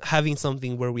 then having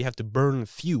something where we have to burn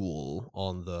fuel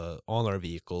on our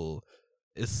vehicle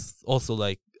is also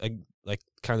like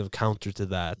kind of counter to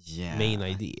that main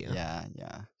idea.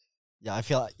 Yeah, I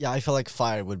feel like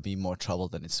fire would be more trouble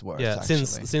than it's worth. Yeah, actually.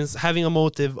 since having a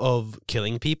motive of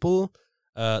killing people,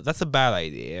 that's a bad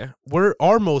idea.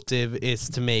 Our motive is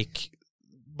to make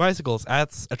bicycles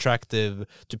as attractive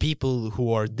to people who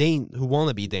want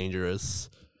to be dangerous.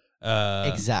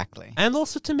 Exactly, and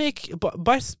also to make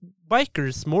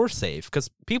bikers more safe,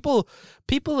 because people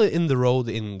in the road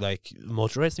in like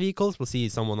motorized vehicles will see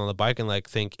someone on a bike and like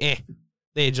think,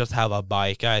 they just have a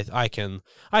bike. I can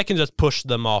just push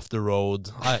them off the road.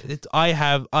 I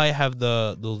have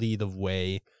the lead of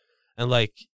way, and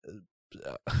like,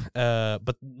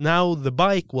 but now the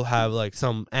bike will have like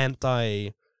some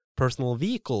anti-personal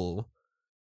vehicle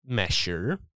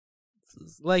measure,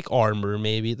 like armor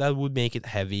maybe that would make it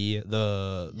heavy.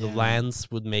 The lance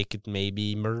would make it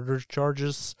maybe murder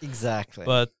charges. Exactly.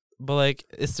 But like,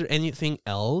 is there anything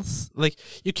else? Like,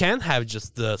 you can't have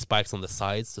just the spikes on the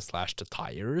sides to slash the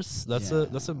tires. That's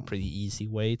a pretty easy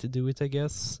way to do it, I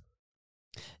guess.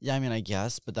 Yeah, I mean, I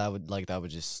guess, but that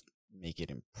would just make it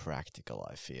impractical,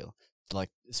 I feel. Like,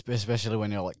 especially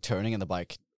when you're like turning and the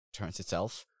bike turns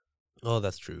itself. Oh,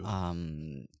 that's true.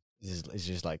 It's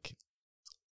just like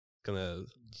Gonna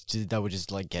that would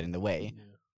just like get in the way.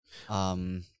 Yeah.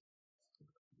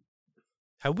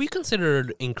 Have we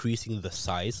considered increasing the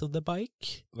size of the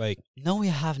bike? Like, no, we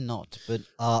have not. But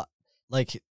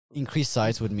like increased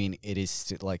size would mean it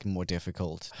is like more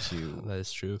difficult to. That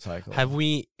is true. Cycle. Have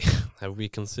we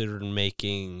considered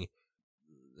making?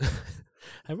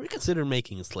 Have we considered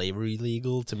making slavery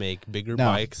legal to make bigger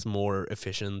bikes more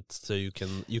efficient, so you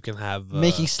can have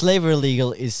making slavery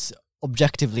legal is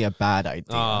objectively a bad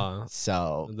idea.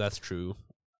 So that's true.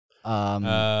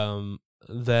 Then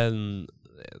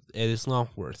it is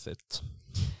not worth it.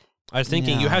 I was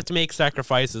thinking you have to make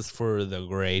sacrifices for the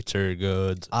greater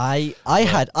good. I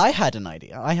had an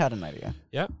idea.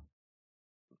 Yeah.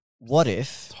 What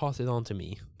if toss it on to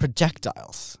me?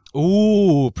 Projectiles.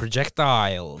 Ooh,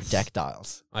 projectiles.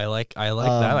 Projectiles. I like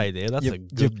that idea. That's a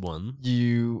good one.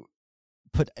 You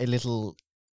put a little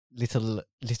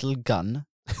gun.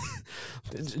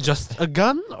 Just a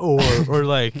gun, or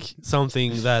like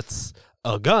something that's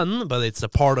a gun, but it's a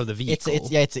part of the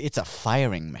vehicle. It's a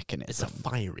firing mechanism. It's a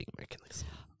firing mechanism.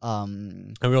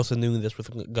 Are we also doing this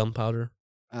with gunpowder?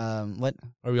 What?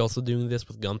 Are we also doing this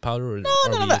with gunpowder? Or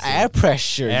no, air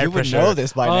pressure. You would know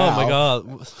this by now. Oh my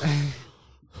god.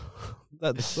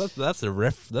 That's a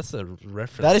reference.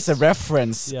 That is a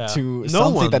reference to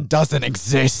something that doesn't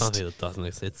exist. Something that doesn't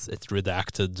exist. It's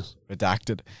redacted.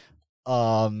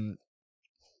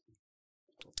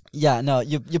 Yeah, no,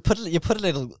 you put a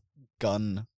little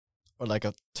gun or like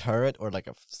a turret or like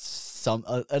a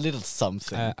little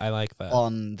something. I like that.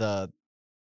 On the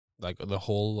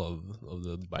whole of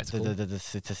the bicycle.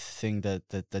 It's a thing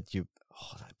that you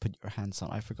put your hands on.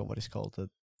 I forgot what it's called.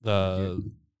 The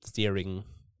steering.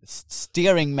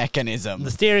 Steering mechanism. The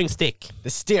steering stick.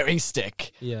 The steering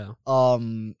stick. Yeah.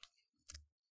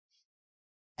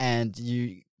 And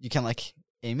you can like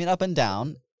aim it up and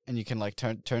down, and you can like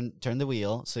turn the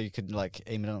wheel, so you could like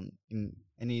aim it in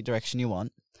any direction you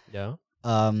want. Yeah.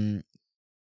 And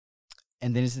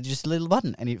then it's just a little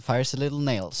button, and it fires a little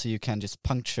nail, so you can just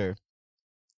puncture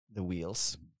the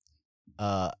wheels,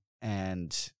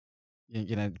 and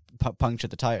puncture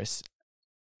the tires,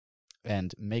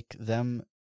 and make them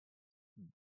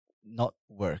not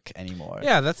work anymore.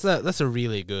 Yeah, that's a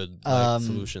really good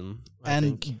solution. I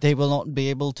think. They will not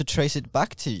be able to trace it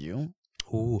back to you.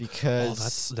 Ooh,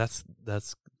 because that's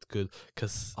good.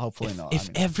 Because hopefully not. If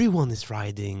everyone is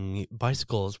riding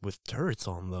bicycles with turrets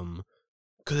on them,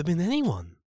 could have been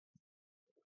anyone.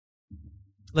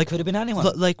 Like, could have been anyone.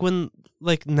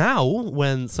 Now,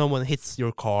 when someone hits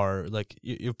your car, like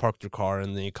you've parked your car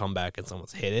and then you come back and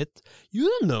someone's hit it, you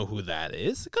don't know who that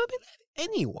is. It could have been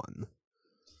anyone.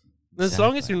 Exactly. As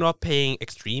long as you're not paying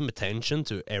extreme attention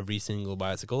to every single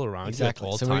bicycle around you at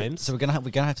all times. So we're gonna have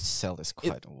to sell this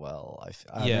quite well.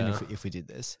 I mean, if we did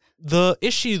this. The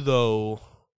issue, though,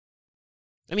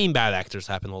 I mean, bad actors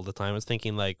happen all the time. I was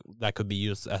thinking like that could be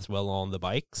used as well on the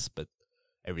bikes, but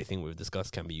everything we've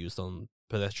discussed can be used on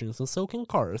pedestrians, and so can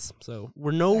cars. So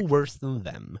we're no worse than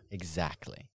them.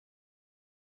 Exactly.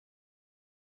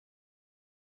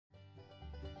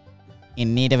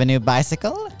 In need of a new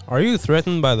bicycle? Are you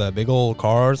threatened by the big old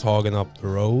cars hogging up the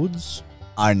roads?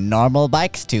 Are normal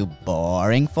bikes too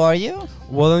boring for you?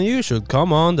 Well, then you should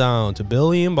come on down to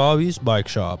Billy and Bobby's Bike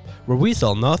Shop, where we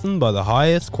sell nothing but the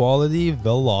highest quality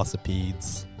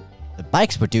velocipedes. The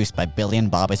bikes produced by Billy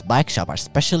and Bobby's Bike Shop are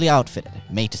specially outfitted,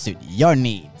 made to suit your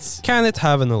needs. Can it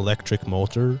have an electric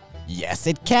motor? Yes,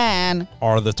 it can.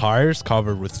 Are the tires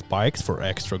covered with spikes for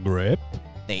extra grip?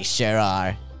 They sure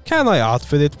are. Can I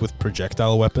outfit it with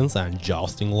projectile weapons and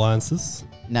jousting lances?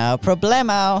 No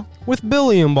problemo. With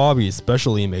Billy and Bobby's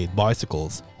specially made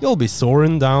bicycles, you'll be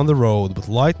soaring down the road with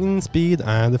lightning speed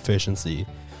and efficiency.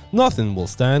 Nothing will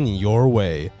stand in your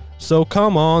way, so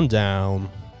come on down.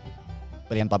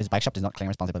 Billy and Bobby's Bike Shop does not claim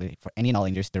responsibility for any and all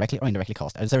injuries directly or indirectly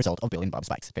caused as a result of Billy and Bob's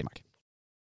bikes. Trademark.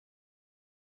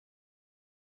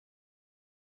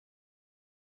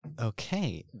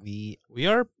 Okay, we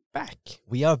are back.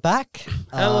 We are back.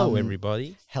 Hello,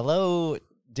 everybody. Hello,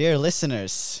 dear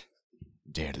listeners.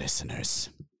 Dear listeners.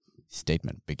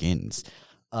 Statement begins.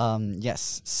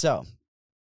 Yes, so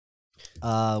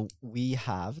we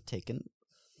have taken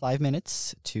 5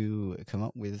 minutes to come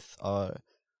up with our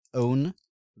own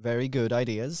very good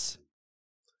ideas.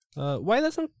 Why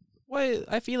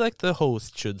I feel like the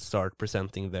host should start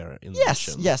presenting their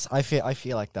inventions. Yes, I feel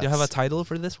like that. Do you have a title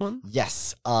for this one?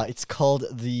 Yes, it's called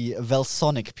the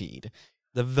Velsonicpede.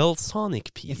 The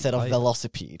Velsonicpede. Instead of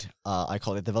Velocipede, I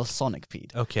call it the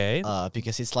Velsonicpede. Okay.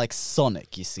 Because it's like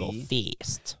Sonic, you see. Go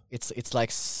fast. It's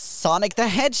like Sonic the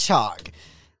Hedgehog.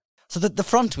 So the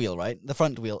front wheel, right? The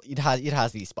front wheel, it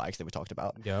has these spikes that we talked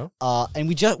about. Yeah. And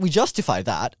we justify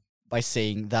that by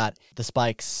saying that the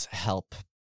spikes help,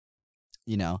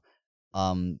 the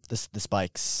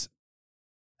spikes,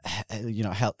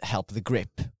 help the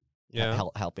grip. Yeah.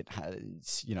 Help it,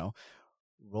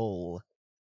 roll.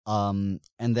 And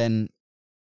then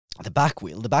the back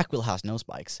wheel has no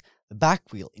spikes. The back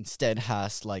wheel instead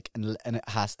has an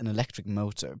electric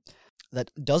motor that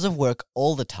doesn't work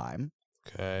all the time.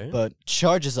 Okay. But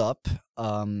charges up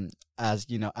as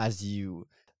you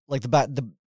like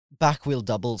the back wheel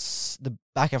doubles. The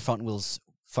back and front wheels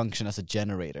function as a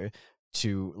generator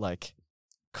to like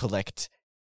collect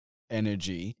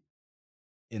energy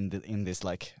in this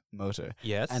like motor.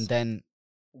 Yes. And then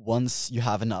once you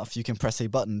have enough, you can press a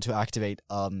button to activate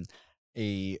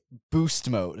a boost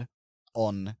mode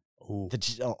on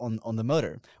the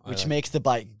motor, which makes the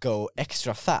bike go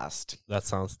extra fast. That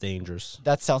sounds dangerous.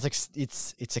 That sounds like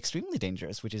it's extremely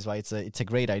dangerous, which is why it's a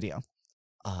great idea.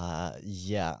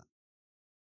 Yeah.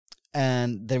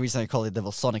 And the reason I call it the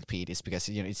Velsonicpede is because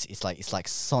it's like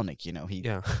Sonic, he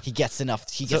gets enough,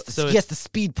 he gets the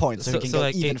speed points so he can go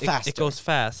like even faster. It goes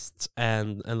fast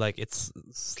and like it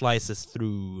slices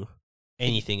through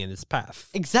anything in its path.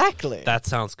 Exactly. That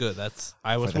sounds good.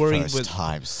 I was For the worried first with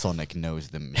time Sonic knows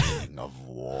the meaning of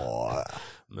war.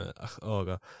 Oh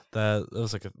god, that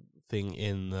was like a thing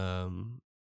in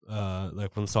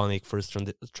like when Sonic first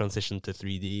transitioned to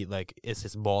 3D. Like, is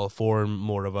his ball form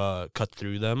more of a cut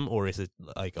through them, or is it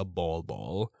like a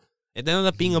ball? It ended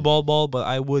up being a ball, but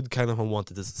I would kind of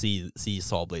wanted to see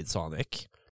Saw Blade Sonic.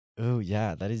 Oh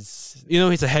yeah, that is.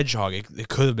 He's a hedgehog. It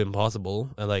could have been possible,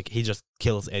 and like he just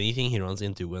kills anything he runs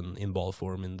into when in ball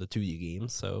form in the 2D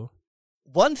games. So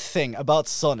one thing about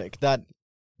Sonic that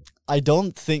I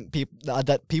don't think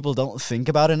people don't think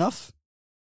about enough.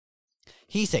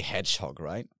 He's a hedgehog,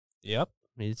 right? Yep,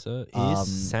 he's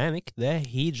Sonic the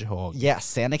Hedgehog. Yeah,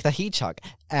 Sonic the Hedgehog.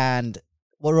 And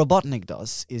what Robotnik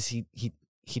does is he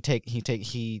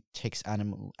takes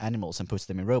animals and puts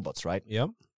them in robots, right?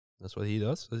 Yep, that's what he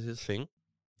does. That's his thing.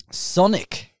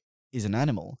 Sonic is an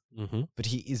animal, but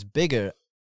he is bigger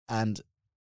and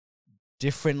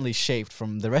differently shaped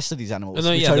from the rest of these animals,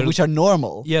 which are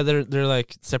normal. Yeah, they're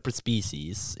like separate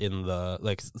species in the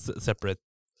like separate.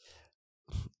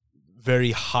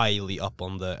 Very highly up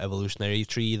on the evolutionary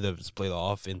tree. They've split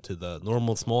off into the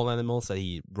normal small animals that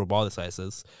he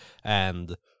roboticizes,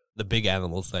 and the big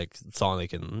animals like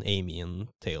Sonic and Amy and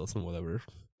Tails and whatever.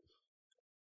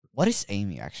 What is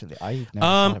Amy actually? I've never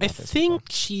thought about this before.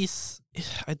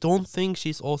 I don't think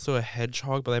she's also a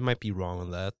hedgehog, but I might be wrong on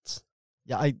that.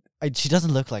 Yeah, she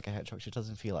doesn't look like a hedgehog. She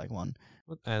doesn't feel like one.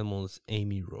 What animal is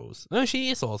Amy Rose? No, she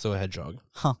is also a hedgehog.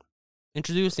 Huh.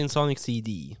 Introduced in Sonic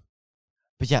CD.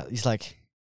 But yeah, it's like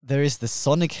there is the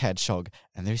Sonic Hedgehog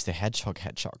and there's the Hedgehog.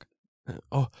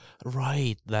 Oh,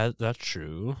 right. That's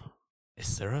true.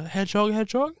 Is there a hedgehog?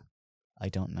 I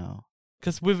don't know.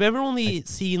 Because we've ever only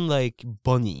seen like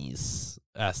bunnies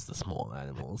as the small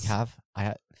animals.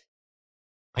 I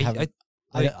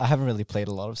haven't really played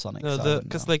a lot of Sonic.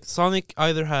 Because like Sonic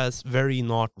either has very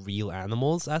not real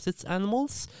animals as its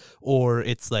animals, or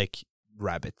it's like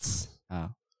rabbits. Oh.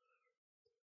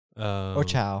 Or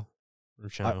Chow.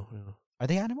 Are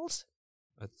they animals?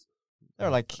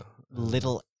 They're like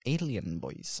little alien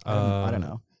boys. I don't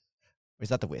know. Or is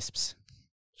that the Wisps?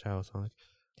 Chow Sonic.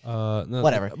 No,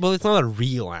 whatever. Well, it's not a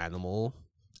real animal.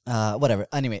 Whatever.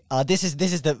 Anyway, this is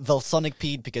the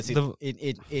Velsonicpede because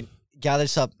it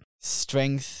gathers up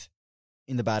strength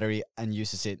in the battery and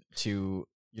uses it to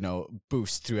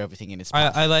boost through everything in its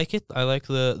path. I like it. I like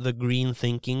the green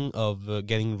thinking of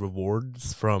getting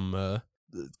rewards from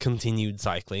continued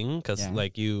cycling, because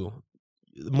like the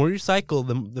more you cycle,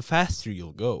 the faster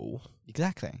you'll go.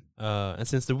 Exactly. And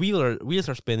since the wheels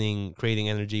are spinning, creating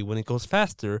energy, when it goes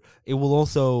faster, it will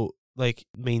also like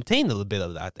maintain a little bit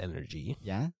of that energy.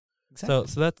 Yeah. Exactly.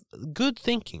 So that's good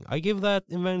thinking. I give that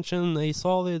invention a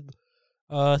solid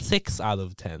 6 out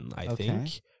of 10. I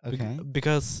think. Okay.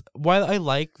 Because while I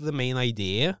like the main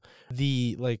idea,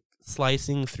 the like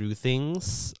slicing through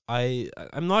things,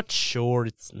 I'm not sure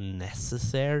it's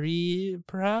necessary.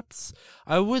 Perhaps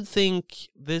I would think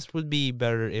this would be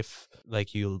better if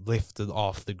like you lifted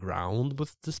off the ground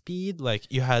with the speed, like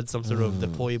you had some sort of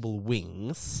deployable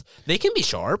wings. They can be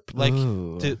sharp, like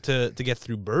to get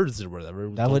through birds or whatever.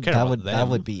 That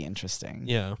would be interesting.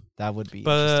 Yeah, that would be.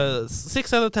 But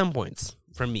 6 out of 10 points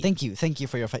from me. Thank you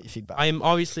for your feedback. I'm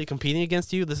obviously competing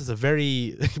against you. This is a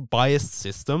very biased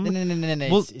system.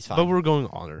 No, it's fine. But we're going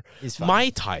honor. It's fine. My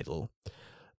title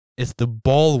is the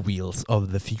ball wheels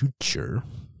of the future.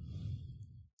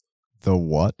 The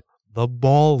what? The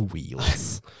ball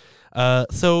wheels.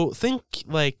 So think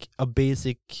like a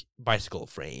basic bicycle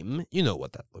frame. You know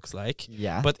what that looks like.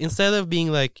 Yeah. But instead of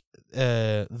being like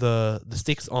the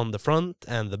sticks on the front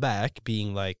and the back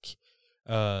being like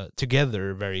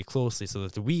together very closely so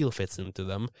that the wheel fits into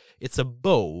them, it's a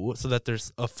bow so that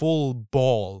there's a full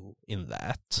ball in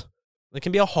that. It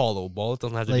can be a hollow ball. It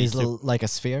doesn't have to be like a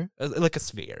sphere. Like a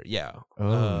sphere, yeah.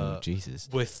 Oh, Jesus!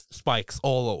 With spikes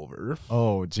all over.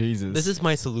 Oh, Jesus! This is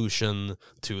my solution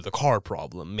to the car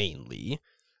problem mainly.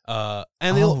 And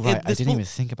I didn't even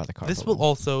think about the car. This problem. will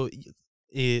also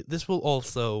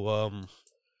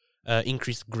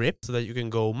increase grip so that you can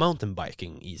go mountain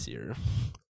biking easier.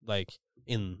 Like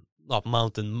not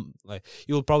mountain, like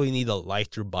you will probably need a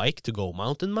lighter bike to go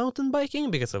mountain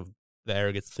biking because of the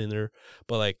air gets thinner,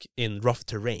 but like in rough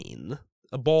terrain,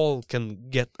 a ball can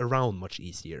get around much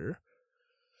easier.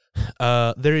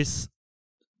 There is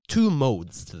 2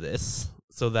 modes to this,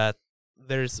 so that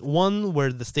there's one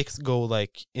where the sticks go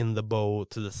like in the bow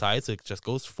to the side, so it just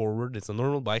goes forward. It's a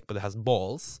normal bike, but it has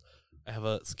balls. I have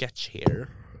a sketch here.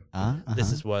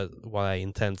 This is what I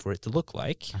intend for it to look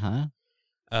like.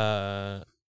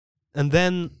 And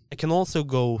then I can also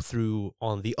go through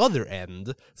on the other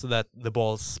end so that the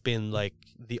balls spin like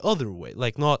the other way.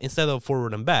 Like not instead of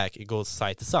forward and back, it goes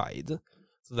side to side.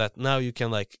 So that now you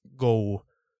can like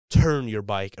turn your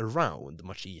bike around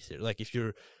much easier. Like if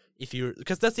you're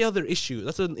because that's the other issue.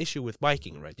 That's an issue with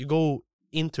biking, right? You go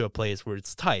into a place where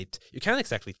it's tight, you can't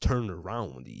exactly turn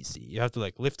around easy. You have to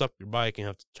like lift up your bike and you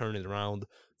have to turn it around.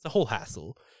 It's a whole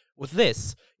hassle. With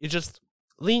this, you just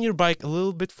lean your bike a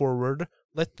little bit forward,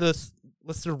 let the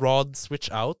rod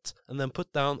switch out, and then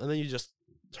put down, and then you just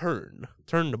turn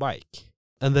the bike,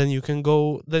 and then you can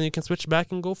switch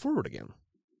back and go forward again.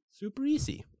 Super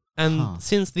easy. And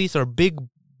since these are big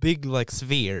like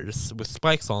spheres with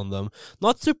spikes on them,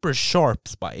 not super sharp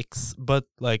spikes, but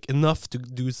like enough to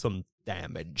do some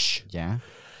damage. Yeah.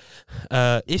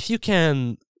 If you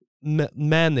can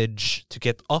manage to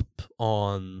get up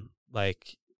on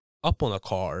a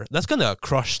car, that's gonna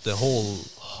crush the whole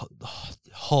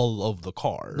hull of the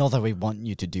car. Not that we want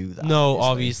you to do that. No,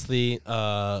 obviously.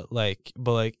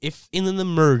 But if in an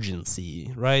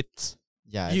emergency, right?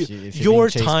 Yeah, if you're your being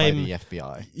chased time by the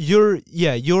FBI.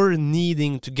 You're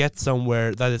needing to get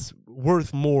somewhere that is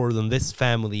worth more than this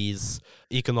family's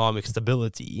economic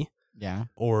stability. Yeah.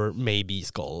 Or maybe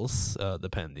skulls,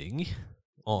 depending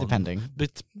on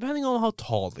how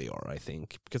tall they are, I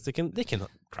think, because they can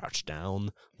crouch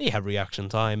down. They have reaction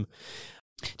time.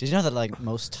 Did you know that like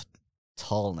most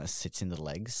tallness sits in the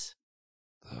legs?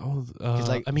 Oh,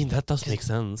 I mean that does make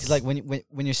sense. Because like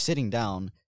when you're sitting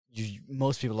down,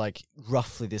 most people like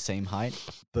roughly the same height,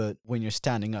 but when you're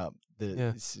standing up,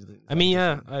 I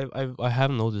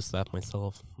haven't noticed that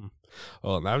myself.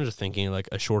 Oh, now I'm just thinking like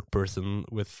a short person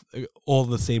with all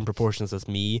the same proportions as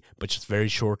me, but just very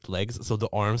short legs, so the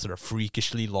arms are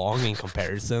freakishly long in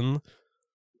comparison.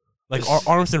 Like our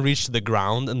arms can reach to the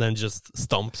ground and then just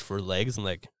stumps for legs and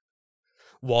like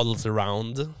waddles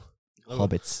around.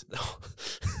 Hobbits.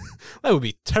 That would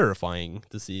be terrifying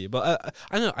to see. But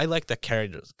I don't know. I like that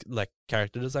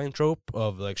character design trope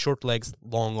of like short legs,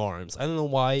 long arms. I don't know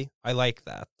why I like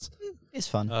that. It's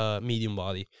fun. Medium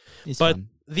body. It's fun.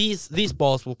 These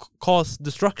balls will cause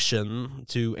destruction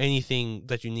to anything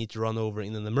that you need to run over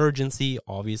in an emergency,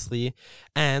 obviously.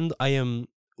 And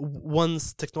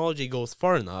once technology goes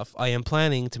far enough, I am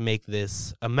planning to make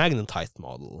this a magnetized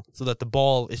model so that the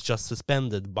ball is just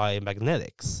suspended by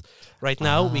magnetics. Right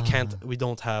now, we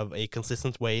don't have a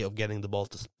consistent way of getting the ball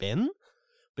to spin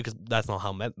because that's not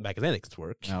how magnetics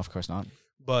work. No, of course not.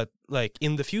 But like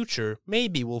in the future,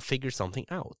 maybe we'll figure something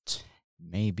out.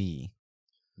 Maybe.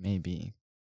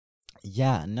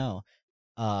 Yeah, no.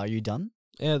 Are you done?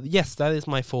 Yes, that is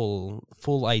my full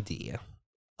idea.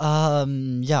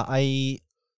 Yeah,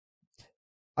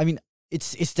 I mean,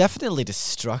 it's definitely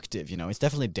destructive, you know. It's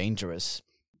definitely dangerous,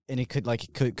 and it could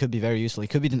be very useful. It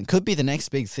could be the next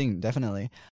big thing, definitely.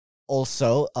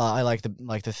 Also, I like the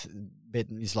bit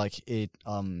is like it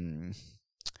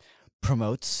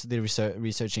promotes the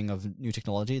researching of new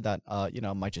technology that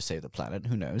might just save the planet.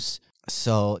 Who knows?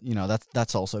 So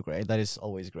that's also great. That is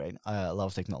always great. I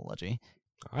love technology.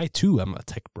 I too am a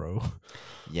tech bro.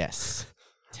 Yes,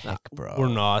 tech bro. We're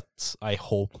not. I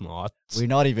hope not. We're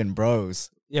not even bros.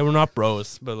 Yeah, we're not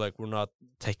bros, but like we're not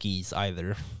techies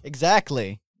either.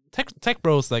 Exactly. Tech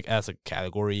bros, like as a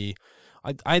category,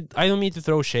 I don't mean to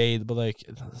throw shade, but like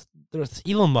there's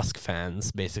Elon Musk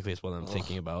fans basically is what I'm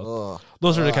thinking about.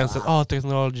 Those are the kinds of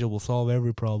technology will solve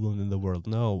every problem in the world.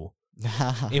 No.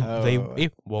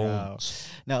 It won't.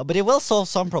 No, but it will solve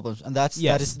some problems, and that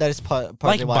is partly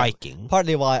like why biking.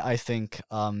 Partly why I think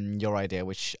your idea,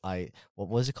 which what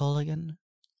was it called again?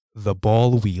 The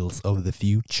ball wheels of the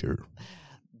future.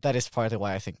 That is partly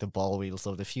why I think the ball wheels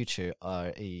of the future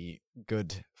are a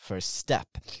good first step.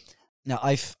 Now,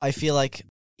 I feel like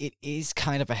it is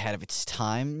kind of ahead of its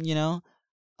time,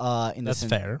 That's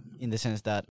fair. In the sense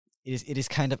that it is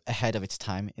kind of ahead of its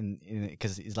time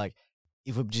because it's like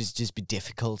it would just be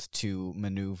difficult to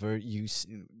maneuver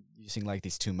using like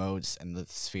these two modes and the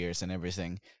spheres and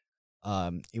everything.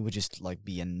 It would just like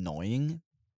be annoying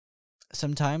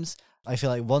sometimes. I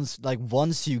feel like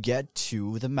once you get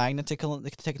to the magnetic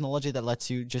technology that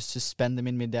lets you just suspend them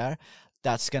in midair,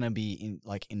 that's gonna be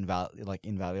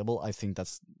invaluable. I think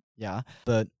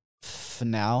but for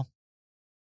now,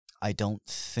 I don't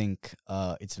think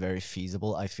it's very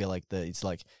feasible. I feel like it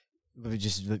would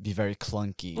just be very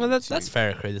clunky. Well, that's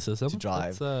fair criticism to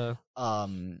drive.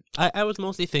 I was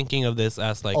mostly thinking of this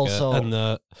as like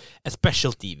a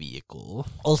specialty vehicle.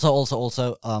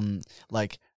 Also,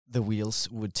 like the wheels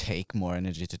would take more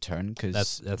energy to turn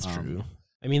because that's true.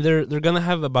 I mean, they're gonna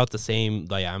have about the same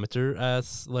diameter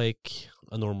as like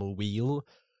a normal wheel,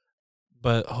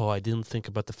 but I didn't think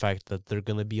about the fact that they're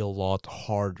gonna be a lot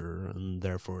harder and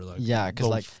therefore when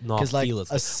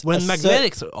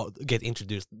magnetics get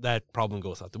introduced, that problem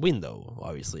goes out the window,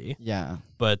 obviously. Yeah,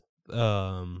 but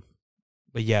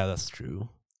yeah, that's true.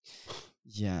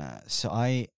 Yeah, so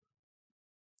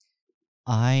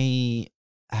I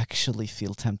actually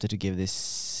feel tempted to give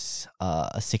this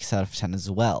a 6 out of 10 as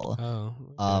well.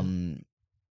 Okay.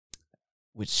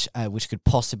 Which could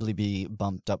possibly be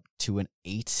bumped up to an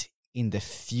 8 in the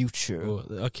future.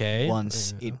 Okay.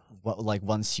 Once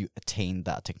you attain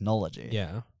that technology.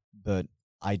 Yeah. But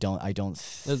I don't.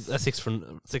 A 6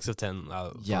 of 10.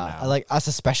 Yeah, like as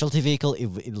a specialty vehicle, it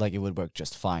would work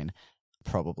just fine,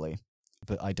 probably.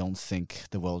 But I don't think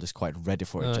the world is quite ready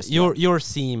for it. Yours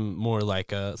seem more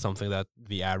like something that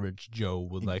the average Joe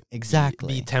would like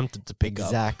be tempted to pick up.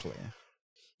 Exactly.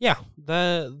 Yeah,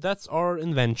 that's our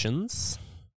inventions.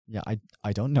 Yeah,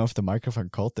 I don't know if the microphone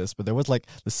caught this, but there was like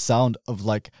the sound of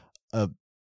like a.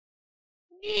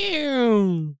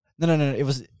 No. It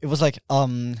was like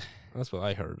That's what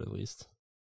I heard at least.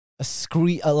 A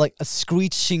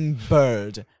screeching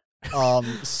bird,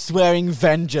 swearing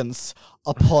vengeance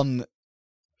upon.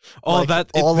 All of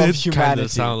humanity kind of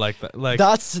sound like that. Like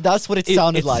that's what it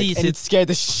sounded like, and it scared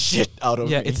the shit out of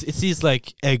me. Yeah, it sees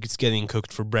like eggs getting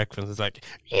cooked for breakfast. It's like,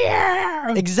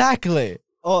 yeah, exactly.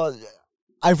 Oh,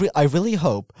 I really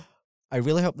hope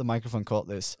the microphone caught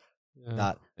this.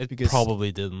 Yeah. It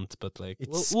probably didn't, but like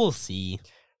we'll see.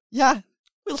 Yeah,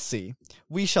 we'll see.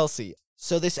 We shall see.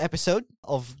 So this episode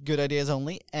of Good Ideas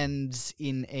Only ends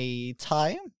in a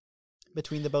tie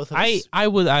between the both of us. I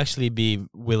would actually be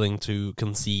willing to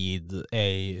concede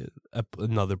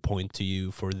another point to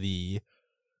you for the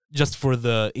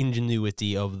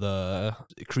ingenuity of the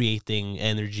creating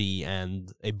energy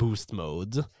and a boost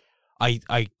mode.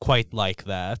 I quite like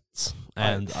that,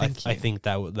 and I think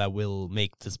that will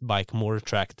make this bike more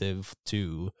attractive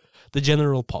to the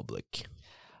general public.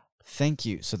 Thank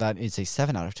you. So that is a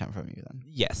 7 out of 10 from you then.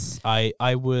 Yes,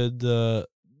 I would.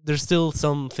 There's still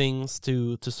some things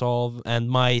to solve, and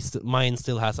mine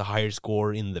still has a higher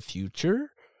score in the future,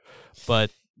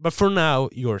 but for now,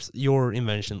 your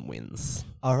invention wins.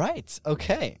 All right.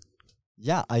 Okay.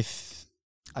 Yeah, I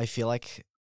feel like,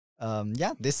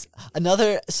 this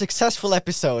another successful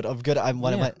episode of Good.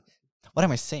 What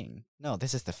am I saying? No,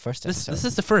 this is the first episode. This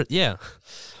is the first. Yeah,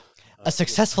 a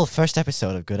successful first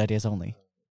episode of Good Ideas Only.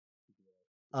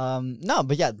 No,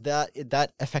 but yeah,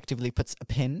 that effectively puts a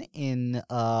pin in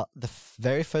the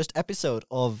very first episode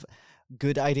of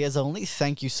Good Ideas Only.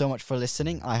 Thank you so much for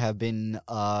listening. I have been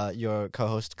your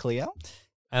co-host Cleo,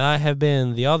 and I have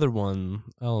been the other one,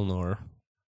 Eleanor.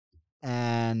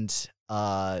 And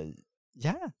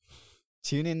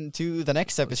tune in to the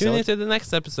next episode. Tune into the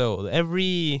next episode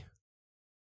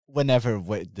whenever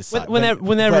we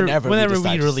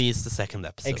release the second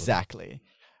episode. Exactly.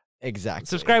 Exactly.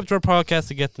 Subscribe to our podcast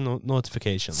to get the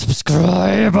notifications.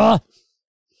 Subscribe.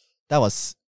 That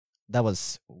was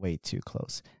way too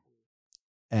close,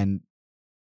 and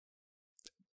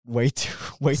way too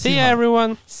See too ya, hard.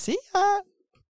 everyone. See ya.